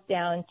boils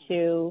down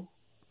to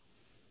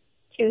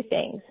two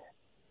things.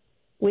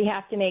 We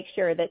have to make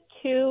sure that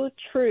two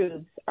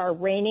truths are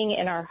reigning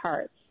in our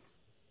hearts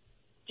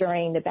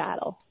during the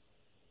battle.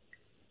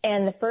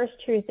 And the first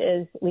truth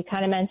is, we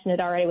kind of mentioned it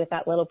already with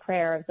that little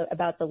prayer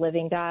about the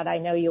living God. I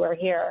know you are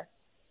here.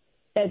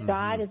 That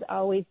God is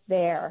always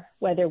there,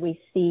 whether we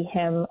see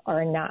him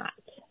or not.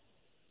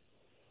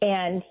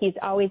 And he's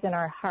always in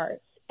our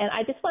hearts. And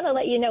I just want to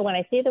let you know, when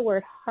I say the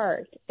word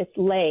heart, it's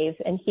lev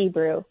in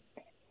Hebrew.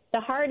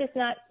 The heart is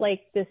not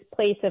like this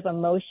place of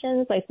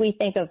emotions, like we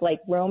think of like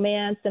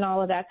romance and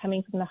all of that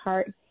coming from the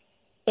heart.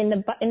 In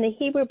the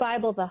Hebrew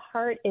Bible, the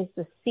heart is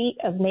the seat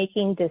of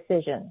making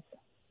decisions.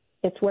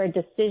 It's where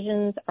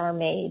decisions are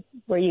made,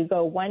 where you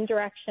go one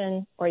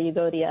direction or you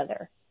go the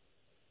other.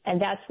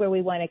 And that's where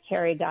we want to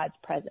carry God's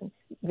presence.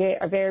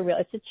 Very real.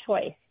 It's a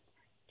choice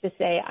to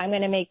say, I'm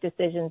going to make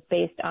decisions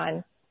based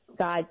on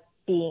God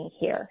being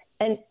here.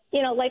 And,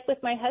 like with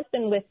my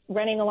husband, with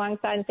running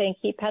alongside and saying,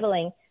 keep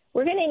pedaling,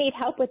 we're going to need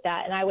help with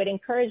that. And I would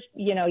encourage,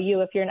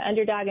 you, if you're an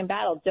underdog in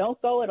battle,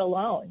 don't go it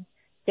alone.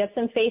 Get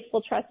some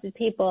faithful, trusted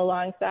people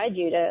alongside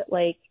you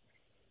to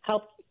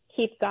help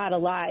keep God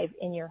alive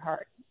in your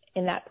heart,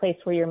 in that place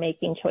where you're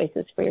making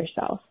choices for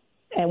yourself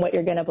and what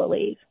you're going to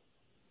believe.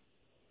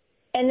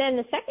 And then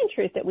the second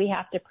truth that we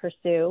have to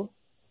pursue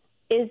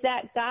is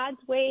that God's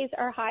ways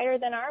are higher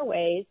than our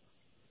ways,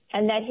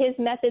 and that his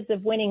methods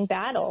of winning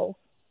battles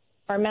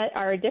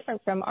are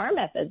different from our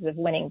methods of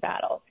winning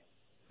battles.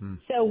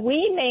 So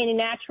we may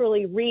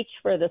naturally reach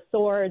for the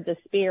sword, the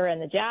spear,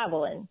 and the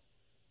javelin,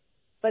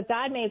 but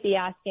God may be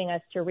asking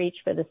us to reach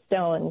for the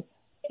stones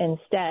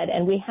instead,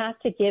 and we have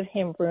to give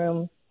him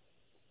room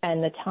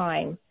and the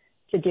time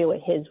to do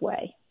it his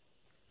way.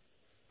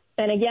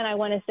 And again, I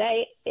want to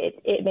say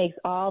it makes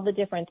all the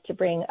difference to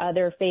bring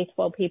other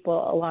faithful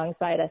people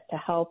alongside us to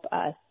help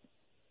us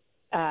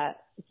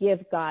give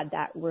God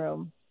that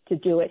room to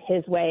do it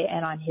his way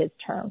and on his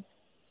terms.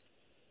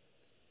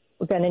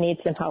 We're going to need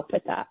some help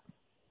with that.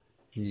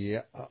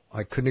 Yeah,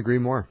 I couldn't agree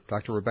more.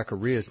 Dr. Rebecca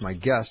Rhee is my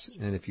guest,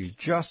 and if you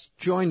just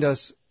joined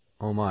us,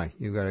 oh my,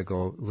 you got to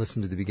go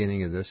listen to the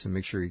beginning of this and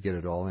make sure you get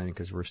it all in,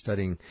 because we're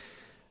studying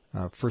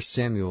 1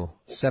 Samuel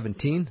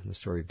 17, the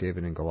story of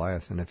David and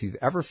Goliath. And if you've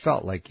ever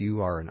felt like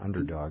you are an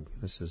underdog,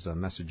 this is a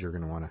message you're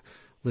going to want to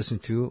listen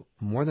to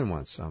more than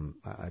once,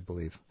 I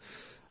believe.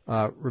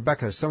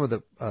 Rebecca, some of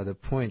the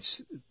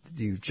points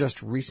you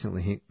just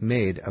recently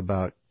made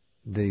about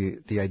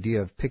the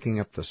idea of picking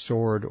up the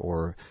sword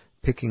or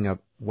picking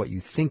up what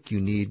you think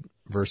you need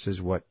versus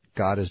what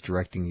God is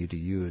directing you to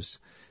use,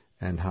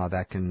 and how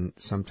that can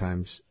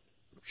sometimes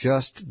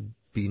just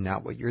be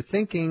not what you're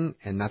thinking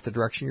and not the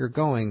direction you're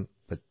going,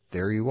 but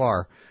there you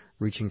are,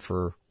 reaching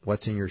for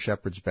what's in your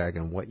shepherd's bag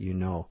and what you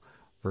know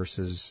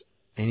versus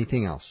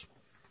anything else.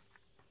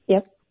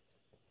 Yep.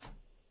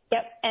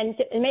 And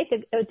to make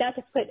not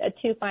to put a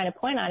too fine a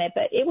point on it,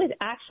 but it was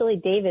actually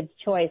David's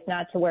choice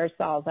not to wear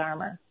Saul's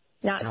armor,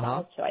 not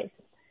Saul's choice.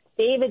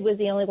 David was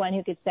the only one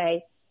who could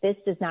say, this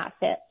does not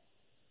fit.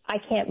 I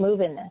can't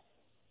move in this.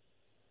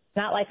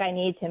 Not like I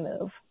need to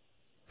move.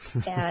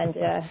 And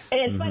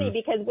it's funny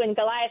because when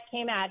Goliath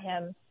came at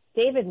him,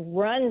 David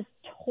runs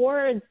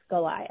towards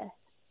Goliath.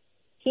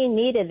 he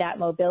needed that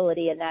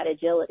mobility and that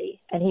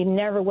agility, and he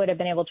never would have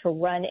been able to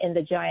run in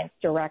the giant's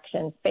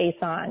direction face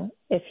on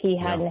if he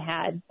hadn't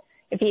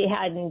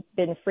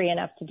been free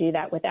enough to do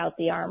that without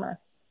the armor.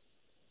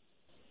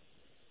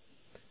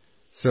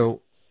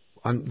 So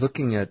I'm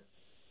looking at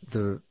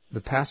the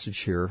passage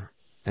here,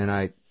 and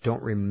I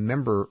don't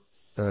remember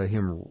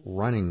him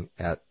running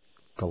at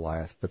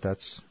Goliath, but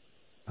that's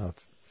a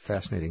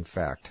fascinating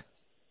fact.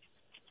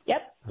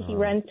 Yep, he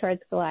runs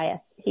towards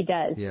Goliath. He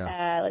does.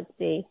 Yeah. Let's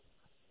see.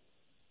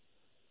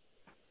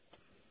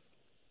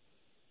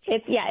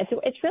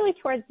 It's really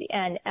towards the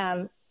end.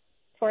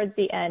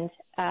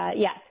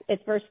 Yes,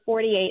 it's verse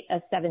 48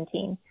 of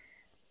 17.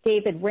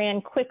 David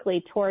ran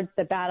quickly towards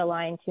the battle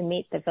line to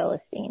meet the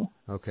Philistine.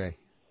 Okay.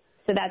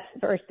 So that's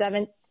First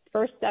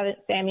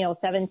Samuel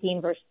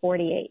 17, verse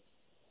 48.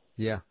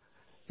 Yeah.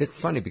 It's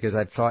funny because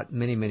I've thought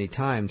many, many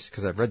times,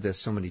 because I've read this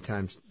so many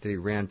times, they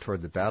ran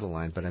toward the battle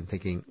line, but I'm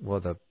thinking, well,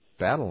 the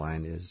battle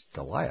line is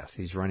Goliath.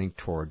 He's running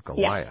toward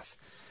Goliath.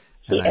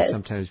 Yeah, and I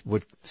sometimes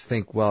would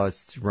think, well,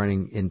 it's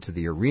running into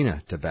the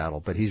arena to battle,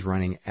 but he's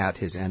running at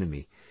his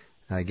enemy.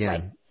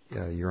 Again,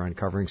 right. You're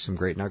uncovering some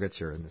great nuggets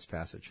here in this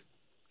passage.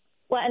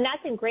 Well, and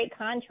that's in great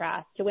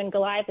contrast to when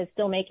Goliath is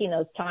still making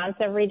those taunts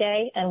every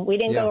day. And we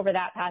didn't go over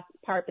that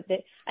part, but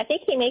I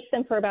think he makes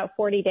them for about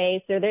 40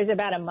 days. So there's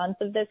about a month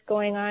of this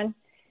going on.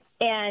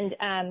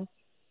 And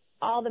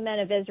all the men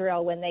of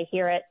Israel, when they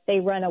hear it,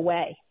 they run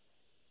away.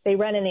 They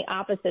run in the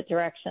opposite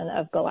direction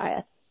of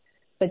Goliath.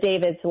 But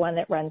David's the one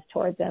that runs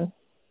towards him.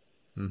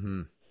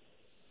 Mm-hmm.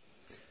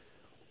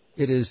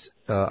 It is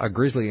a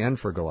grisly end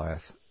for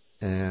Goliath.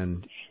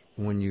 And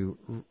when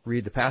you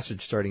read the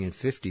passage starting in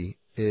 50,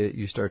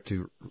 you start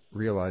to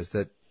realize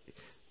that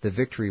the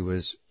victory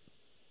was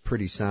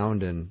pretty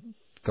sound, and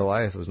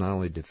Goliath was not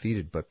only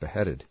defeated but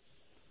beheaded.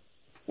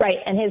 Right,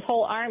 and his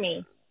whole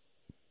army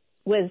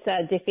was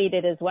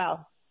defeated as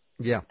well.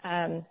 Yeah.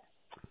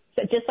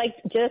 So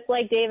just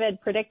like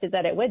David predicted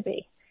that it would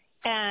be,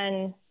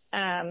 and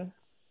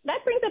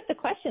that brings up the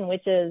question,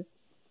 which is,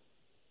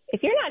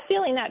 if you're not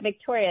feeling that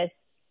victorious,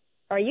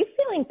 are you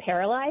feeling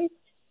paralyzed?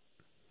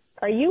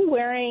 Are you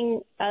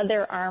wearing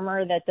other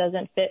armor that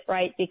doesn't fit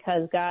right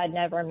because God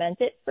never meant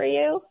it for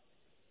you?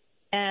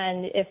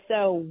 And if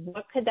so,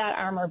 what could that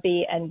armor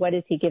be, and what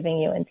is he giving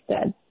you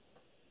instead?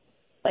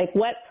 Like,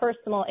 what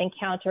personal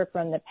encounter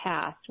from the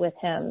past with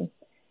him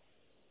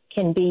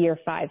can be your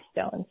 5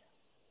 stones?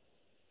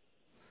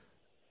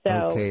 So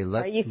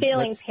are you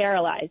feeling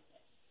paralyzed?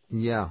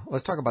 Yeah,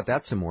 let's talk about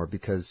that some more,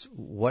 because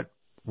what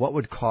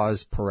would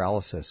cause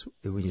paralysis?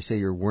 When you say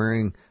you're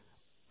wearing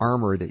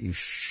armor that you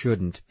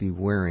shouldn't be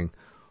wearing,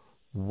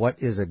 what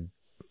is a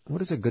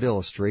good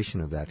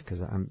illustration of that? Because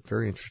I'm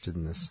very interested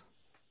in this.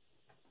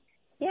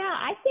 Yeah,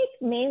 I think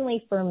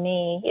mainly for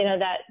me,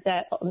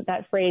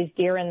 that phrase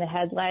 "deer in the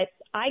headlights."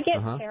 I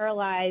get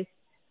paralyzed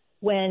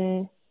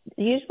when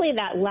usually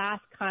that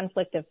last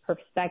conflict of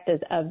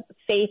perspectives of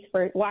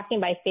walking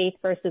by faith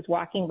versus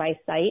walking by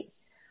sight.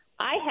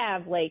 I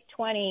have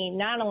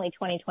not only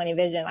 20/20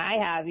 vision, I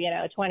have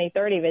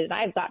 20/30 vision.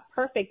 I've got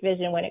perfect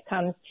vision when it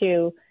comes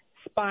to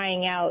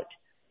spying out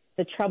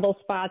the trouble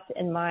spots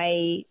in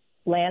my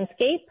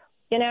landscape,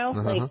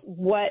 like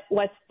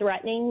what's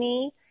threatening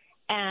me.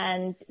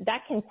 And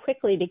that can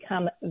quickly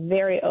become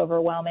very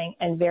overwhelming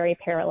and very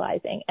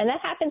paralyzing. And that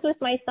happens with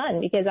my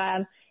son because,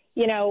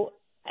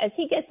 as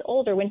he gets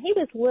older, when he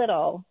was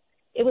little,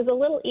 it was a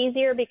little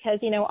easier because,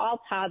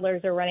 all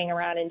toddlers are running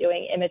around and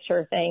doing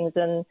immature things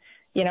and,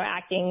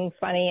 acting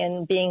funny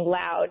and being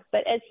loud.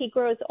 But as he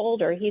grows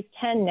older, he's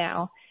 10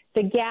 now,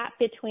 the gap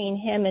between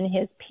him and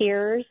his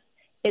peers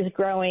is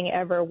growing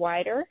ever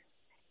wider.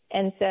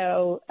 And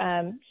so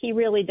he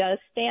really does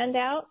stand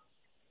out.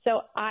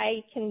 So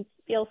I can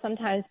feel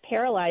sometimes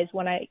paralyzed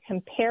when I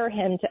compare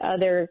him to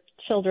other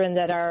children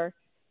that are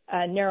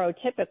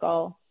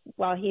neurotypical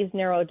while he's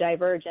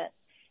neurodivergent.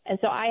 And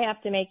so I have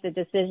to make the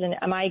decision,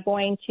 am I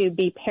going to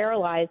be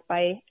paralyzed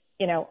by,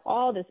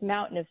 all this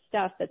mountain of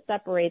stuff that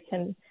separates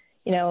him,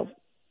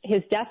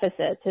 his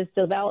deficits, his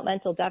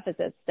developmental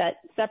deficits that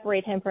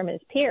separate him from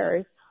his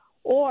peers?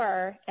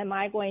 Or am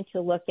I going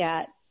to look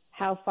at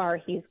how far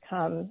he's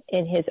come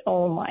in his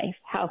own life,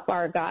 how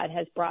far God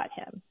has brought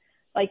him?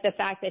 Like the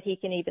fact that he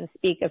can even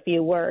speak a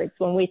few words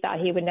when we thought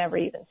he would never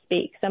even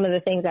speak. Some of the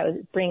things I was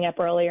bringing up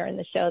earlier in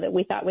the show that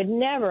we thought would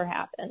never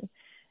happen,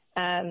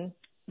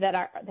 that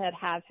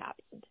have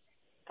happened.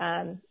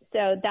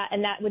 So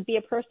that would be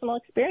a personal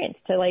experience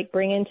to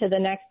bring into the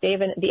next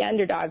David, the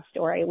underdog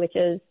story, which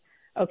is,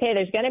 okay,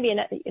 there's going to be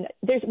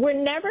we're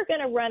never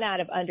going to run out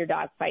of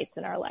underdog fights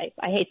in our life.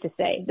 I hate to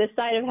say, this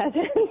side of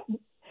heaven,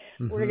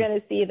 we're going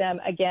to see them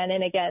again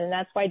and again. And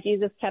that's why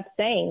Jesus kept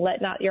saying,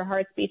 let not your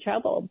hearts be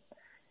troubled.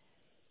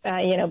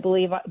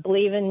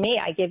 Believe in me.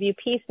 I give you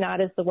peace,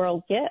 not as the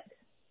world gives.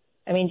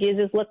 I mean,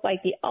 Jesus looked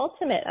like the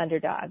ultimate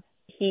underdog.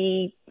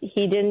 He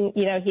didn't,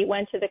 he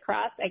went to the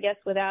cross, I guess,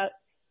 without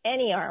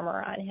any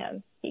armor on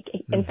him.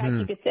 In fact,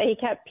 you could say he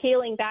kept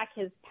peeling back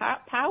his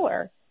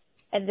power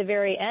at the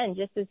very end,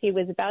 just as he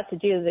was about to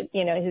do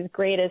his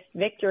greatest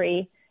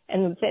victory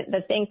and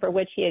the thing for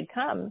which he had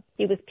come,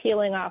 he was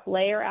peeling off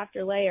layer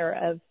after layer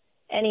of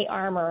any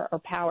armor or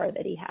power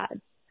that he had.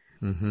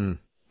 Mm-hmm.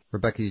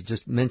 Rebecca, you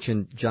just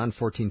mentioned John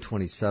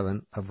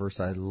 14:27, a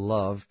verse I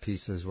love.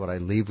 Peace is what I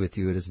leave with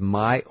you. It is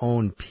my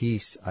own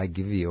peace I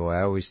give you.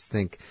 I always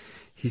think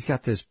he's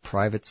got this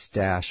private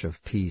stash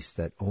of peace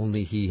that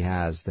only he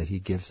has, that he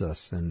gives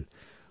us. And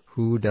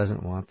who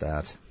doesn't want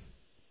that?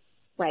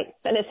 Right.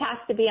 But it has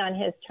to be on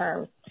his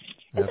terms.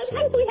 And Absolutely.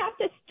 sometimes we have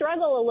to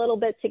struggle a little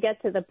bit to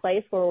get to the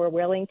place where we're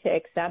willing to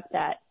accept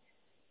that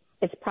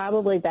it's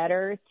probably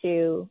better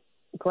to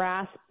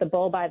grasp the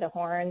bull by the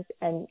horns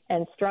and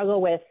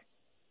struggle with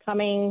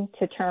coming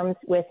to terms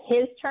with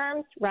his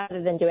terms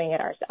rather than doing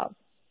it ourselves.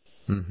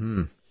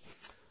 Mm-hmm.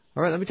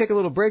 All right, let me take a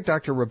little break.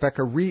 Dr.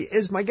 Rebecca Rhee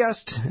is my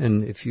guest.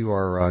 And if you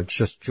are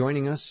just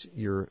joining us,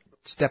 you're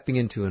stepping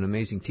into an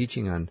amazing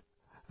teaching on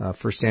 1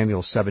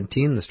 Samuel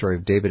 17, the story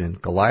of David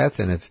and Goliath.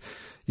 And if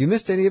you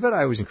missed any of it,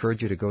 I always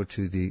encourage you to go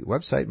to the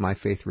website,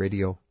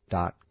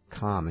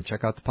 myfaithradio.com, and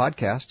check out the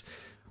podcast.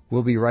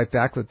 We'll be right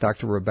back with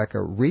Dr.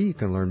 Rebecca Rhee. You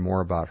can learn more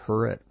about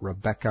her at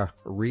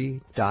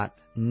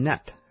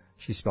RebeccaRhee.net.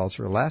 She spells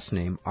her last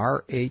name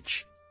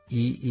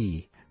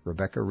R-H-E-E,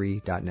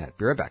 RebeccaRhee.net.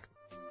 Be right back.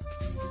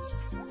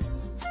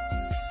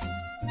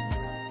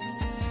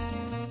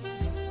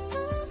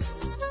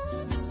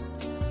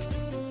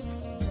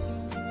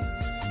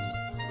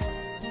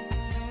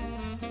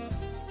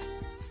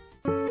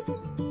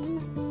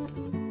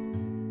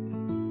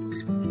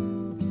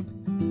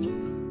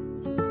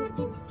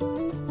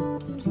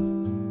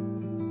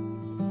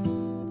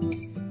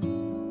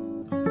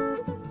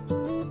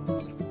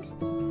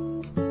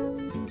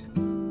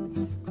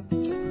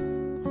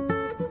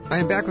 I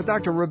am back with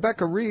Dr.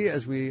 Rebecca Rhee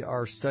as we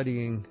are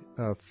studying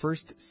 1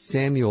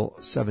 Samuel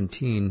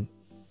 17,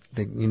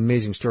 the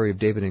amazing story of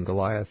David and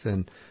Goliath.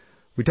 And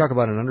we talk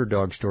about an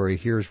underdog story.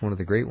 Here's one of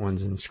the great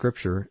ones in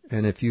Scripture.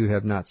 And if you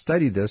have not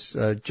studied this,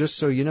 just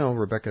so you know,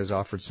 Rebecca has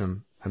offered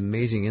some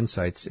amazing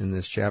insights in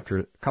this chapter.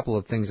 A couple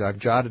of things I've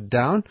jotted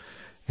down.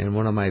 And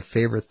one of my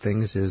favorite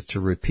things is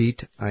to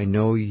repeat, I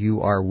know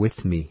you are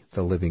with me,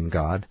 the living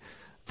God.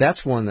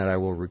 That's one that I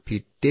will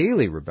repeat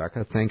daily,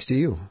 Rebecca, thanks to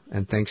you,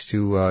 and thanks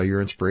to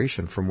your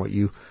inspiration from what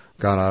you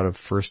got out of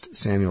 1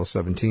 Samuel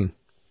 17.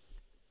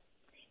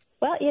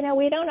 Well,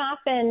 we don't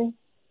often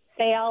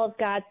say all of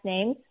God's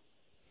names,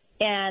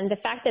 and the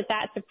fact that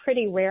that's a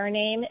pretty rare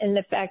name, and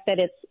the fact that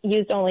it's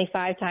used only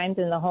 5 times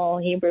in the whole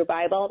Hebrew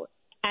Bible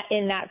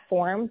in that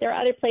form. There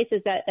are other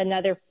places that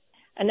another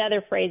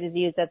phrase is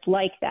used that's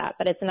like that,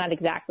 but it's not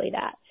exactly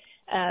that.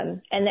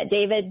 And that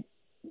David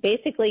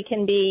basically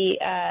can be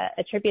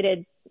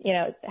attributed,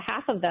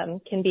 half of them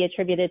can be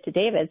attributed to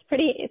David. It's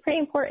pretty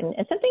important.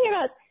 And something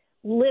about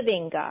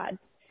living God.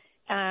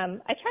 I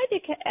tried to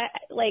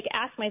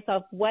ask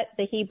myself what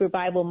the Hebrew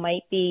Bible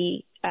might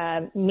be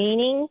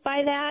meaning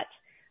by that.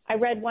 I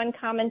read one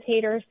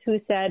commentator who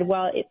said,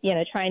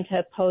 trying to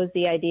oppose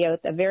the idea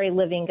with a very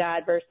living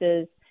God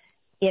versus,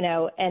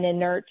 an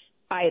inert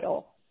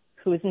idol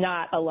who's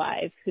not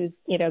alive, who's,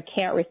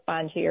 can't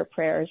respond to your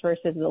prayers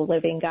versus the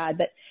living God.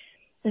 But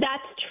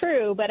that's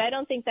true, but I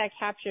don't think that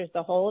captures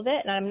the whole of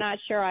it, and I'm not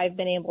sure I've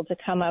been able to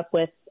come up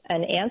with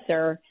an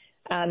answer,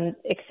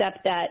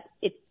 except that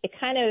it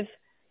kind of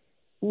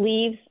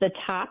leaves the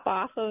top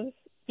off of,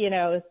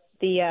 the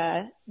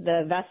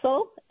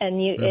vessel,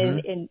 and you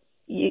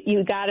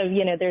got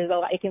to, there's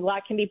a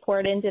lot can be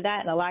poured into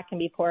that, and a lot can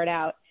be poured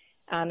out.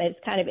 It's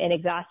kind of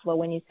inexhaustible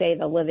when you say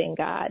the living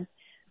God,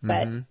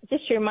 but it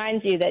just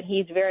reminds you that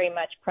He's very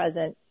much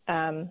present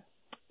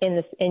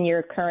in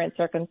your current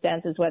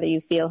circumstances, whether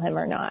you feel Him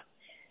or not.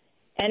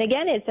 And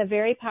again, it's a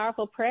very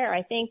powerful prayer.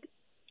 I think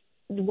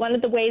one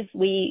of the ways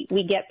we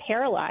get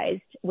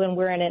paralyzed when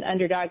we're in an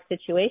underdog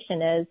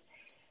situation is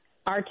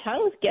our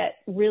tongues get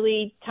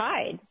really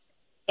tied.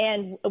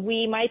 And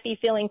we might be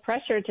feeling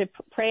pressure to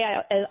pray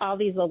out all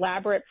these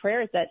elaborate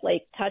prayers that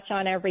touch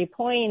on every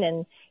point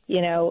and,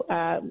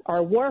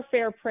 our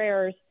warfare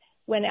prayers,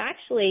 when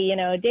actually,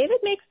 David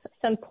makes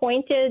some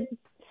pointed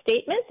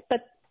statements,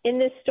 but in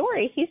this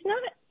story, he's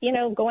not,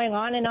 going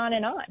on and on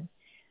and on.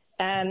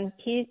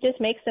 He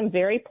just makes some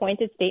very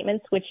pointed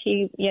statements, which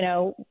he,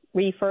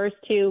 refers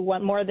to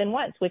more than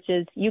once, which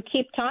is, you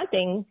keep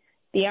taunting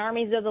the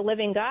armies of the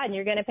living God and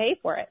you're going to pay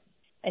for it.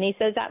 And he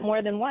says that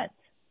more than once.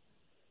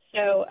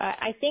 So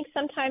I think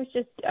sometimes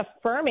just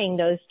affirming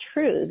those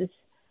truths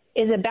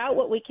is about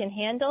what we can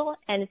handle,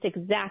 and it's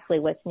exactly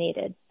what's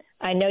needed.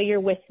 I know you're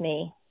with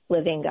me,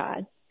 living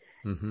God.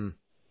 Mm-hmm.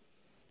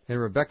 And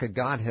Rebecca,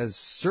 God has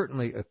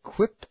certainly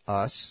equipped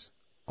us,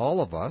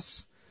 all of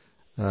us,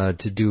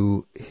 to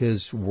do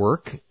His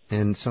work.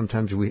 And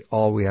sometimes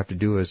all we have to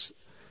do is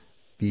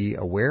be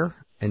aware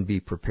and be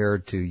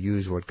prepared to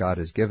use what God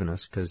has given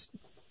us. Because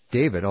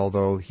David,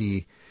 although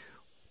he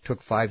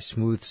took 5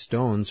 smooth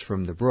stones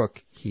from the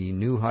brook, he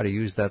knew how to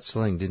use that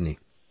sling, didn't he?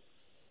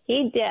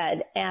 He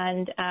did.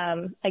 And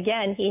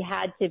again, he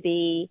had to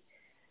be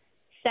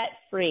set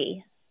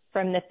free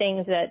from the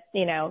things that,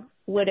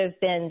 would have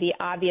been the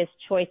obvious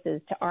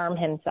choices to arm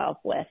himself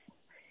with.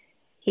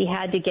 He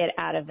had to get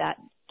out of that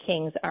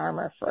king's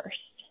armor first.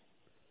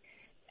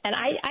 And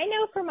I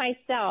know for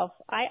myself,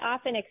 I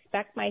often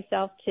expect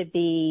myself to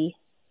be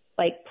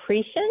like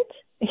prescient,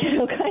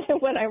 kind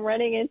of when I'm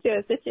running into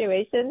a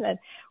situation that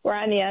where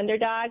I'm the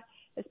underdog,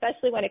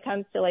 especially when it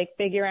comes to like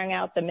figuring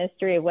out the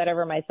mystery of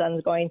whatever my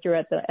son's going through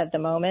at the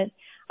moment.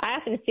 I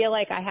often feel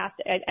like I have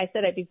to, I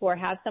said it before,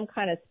 have some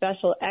kind of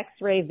special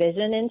X-ray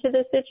vision into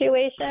the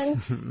situation.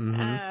 Mm-hmm.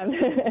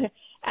 And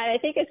I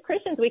think as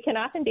Christians, we can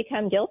often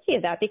become guilty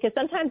of that because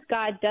sometimes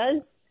God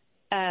does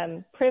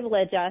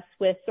privilege us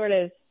with sort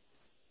of,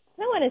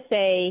 I don't want to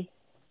say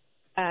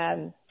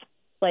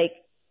like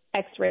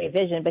X-ray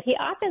vision, but he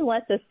often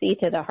lets us see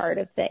to the heart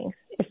of things.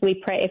 If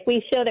we pray, if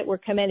we show that we're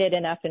committed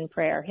enough in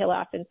prayer, he'll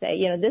often say,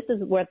 this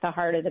is what the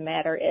heart of the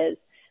matter is.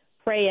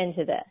 Pray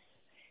into this.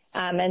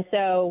 And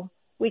so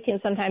we can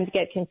sometimes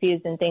get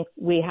confused and think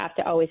we have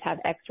to always have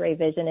X-ray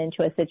vision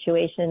into a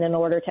situation in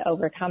order to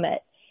overcome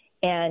it.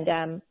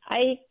 And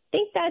I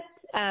think that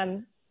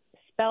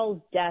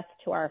spells death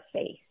to our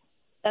faith.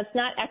 That's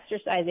not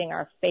exercising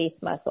our faith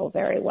muscle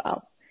very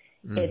well.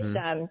 Mm-hmm.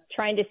 It's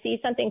trying to see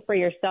something for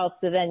yourself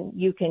so then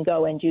you can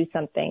go and do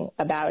something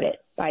about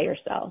it by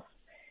yourself.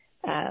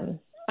 I'm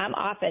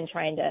often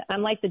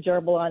I'm like the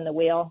gerbil on the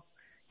wheel,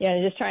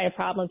 just trying to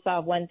problem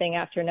solve one thing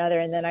after another.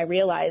 And then I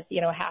realized,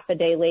 half a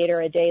day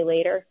later, I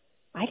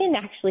didn't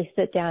actually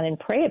sit down and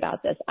pray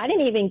about this. I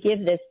didn't even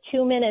give this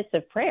 2 minutes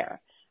of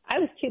prayer. I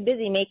was too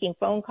busy making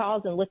phone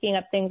calls and looking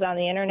up things on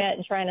the internet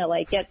and trying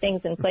to get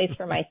things in place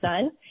for my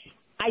son.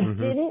 I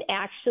didn't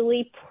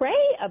actually pray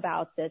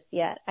about this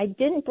yet. I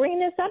didn't bring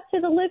this up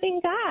to the living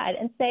God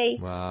and say,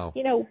 wow,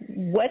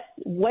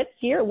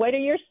 what are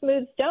your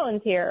smooth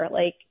stones here?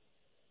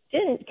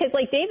 Because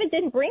David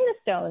didn't bring the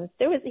stones.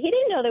 He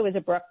didn't know there was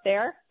a brook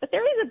there, but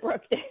there is a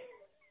brook there.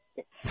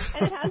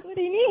 And it has what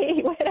he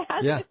needs. What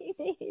he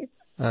needs.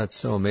 That's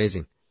so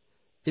amazing.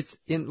 It's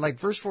in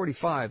verse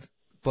 45,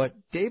 but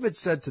David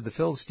said to the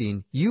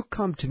Philistine, "You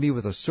come to me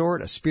with a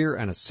sword, a spear,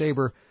 and a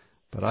saber,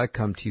 but I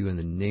come to you in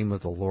the name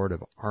of the Lord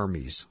of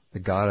armies, the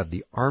God of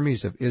the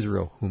armies of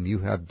Israel, whom you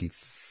have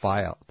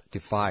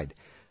defied.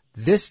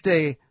 This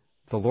day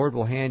the Lord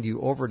will hand you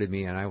over to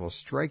me, and I will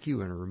strike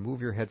you and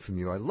remove your head from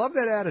you." I love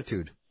that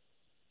attitude.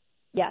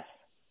 Yes.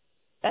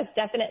 That's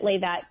definitely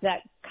that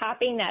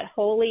copying that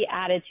holy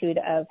attitude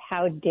of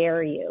how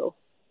dare you.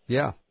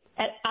 Yeah.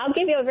 And I'll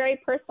give you a very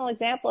personal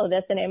example of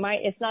this, and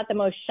it's not the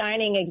most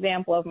shining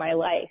example of my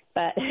life,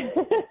 but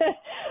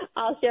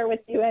I'll share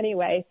with you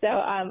anyway. So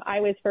I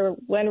was, for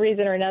one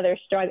reason or another,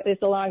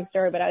 it's a long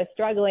story, but I was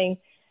struggling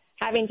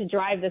having to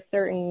drive this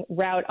certain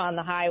route on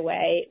the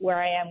highway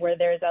where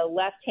there's a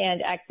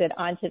left-hand exit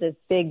onto this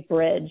big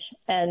bridge.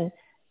 And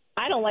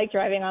I don't like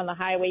driving on the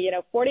highway.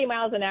 40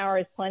 miles an hour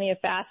is plenty of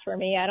fast for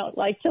me. I don't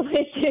like to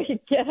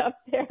get up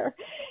there.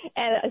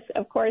 And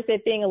of course,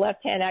 it being a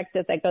left-hand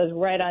exit that goes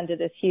right onto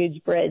this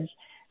huge bridge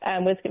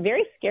was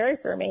very scary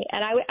for me.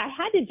 And I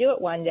had to do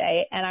it one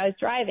day, and I was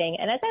driving.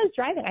 And as I was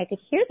driving, I could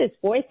hear this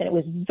voice, and it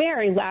was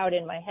very loud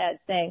in my head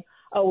saying,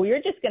 "Oh, well,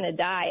 you're just going to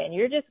die, and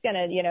you're just going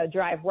to,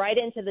 drive right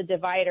into the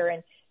divider,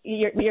 and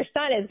your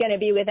son is going to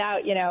be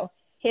without,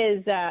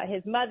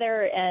 his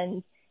mother,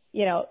 and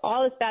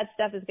all this bad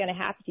stuff is going to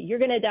happen to you. You're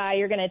going to die.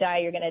 You're going to die.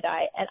 You're going to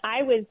die." And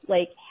I was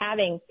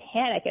having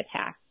panic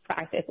attacks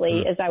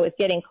practically as I was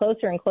getting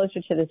closer and closer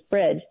to this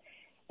bridge.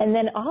 And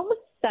then all of a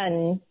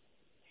sudden,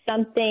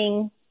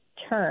 something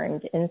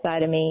turned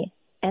inside of me,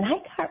 and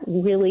I got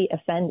really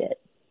offended.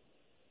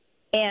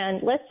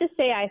 And let's just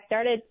say I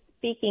started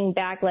speaking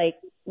back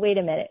wait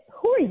a minute,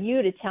 who are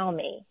you to tell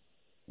me?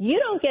 You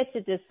don't get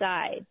to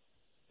decide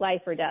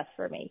life or death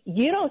for me.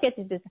 You don't get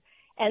to decide.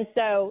 And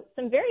so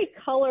some very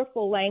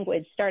colorful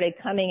language started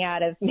coming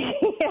out of me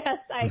as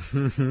I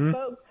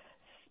spoke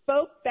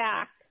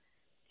back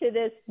to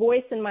this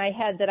voice in my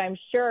head that I'm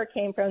sure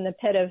came from the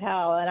pit of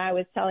hell, and I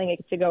was telling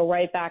it to go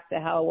right back to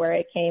hell where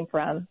it came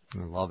from.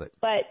 I love it.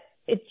 But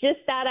it's just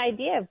that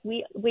idea of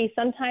we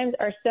sometimes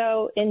are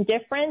so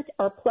indifferent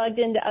or plugged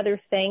into other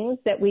things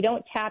that we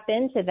don't tap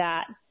into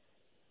that.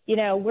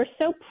 We're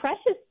so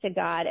precious to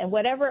God, and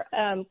whatever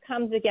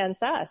comes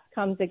against us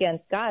comes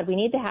against God. We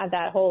need to have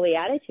that holy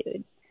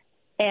attitude.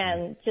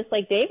 And just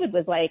like David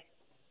was like,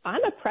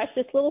 I'm a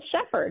precious little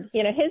shepherd.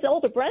 His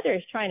older brother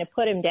is trying to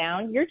put him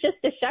down. You're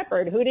just a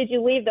shepherd. Who did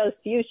you leave those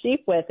few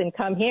sheep with and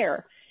come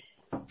here?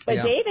 But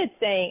David's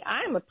saying,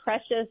 I'm a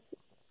precious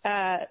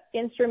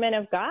instrument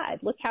of God.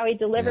 Look how he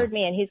delivered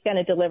me, and he's going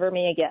to deliver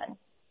me again.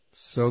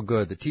 So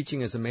good. The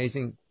teaching is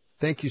amazing.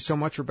 Thank you so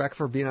much, Rebecca,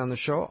 for being on the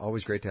show.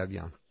 Always great to have you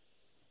on.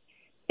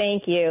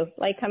 Thank you.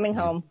 Like coming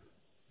home.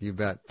 You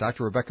bet.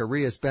 Dr. Rebecca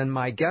Rhee has been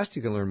my guest.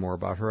 You can learn more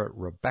about her at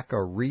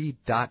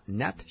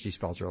RebeccaRhee.net. She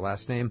spells her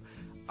last name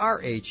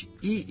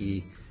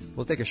R-H-E-E.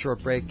 We'll take a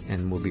short break,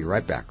 and we'll be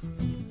right back.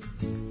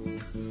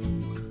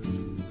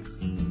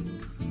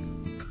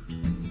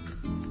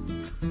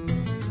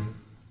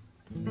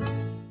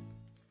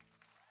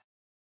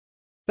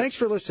 Thanks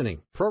for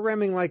listening.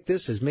 Programming like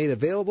this is made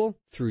available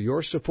through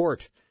your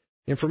support.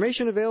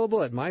 Information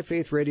available at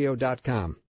myfaithradio.com.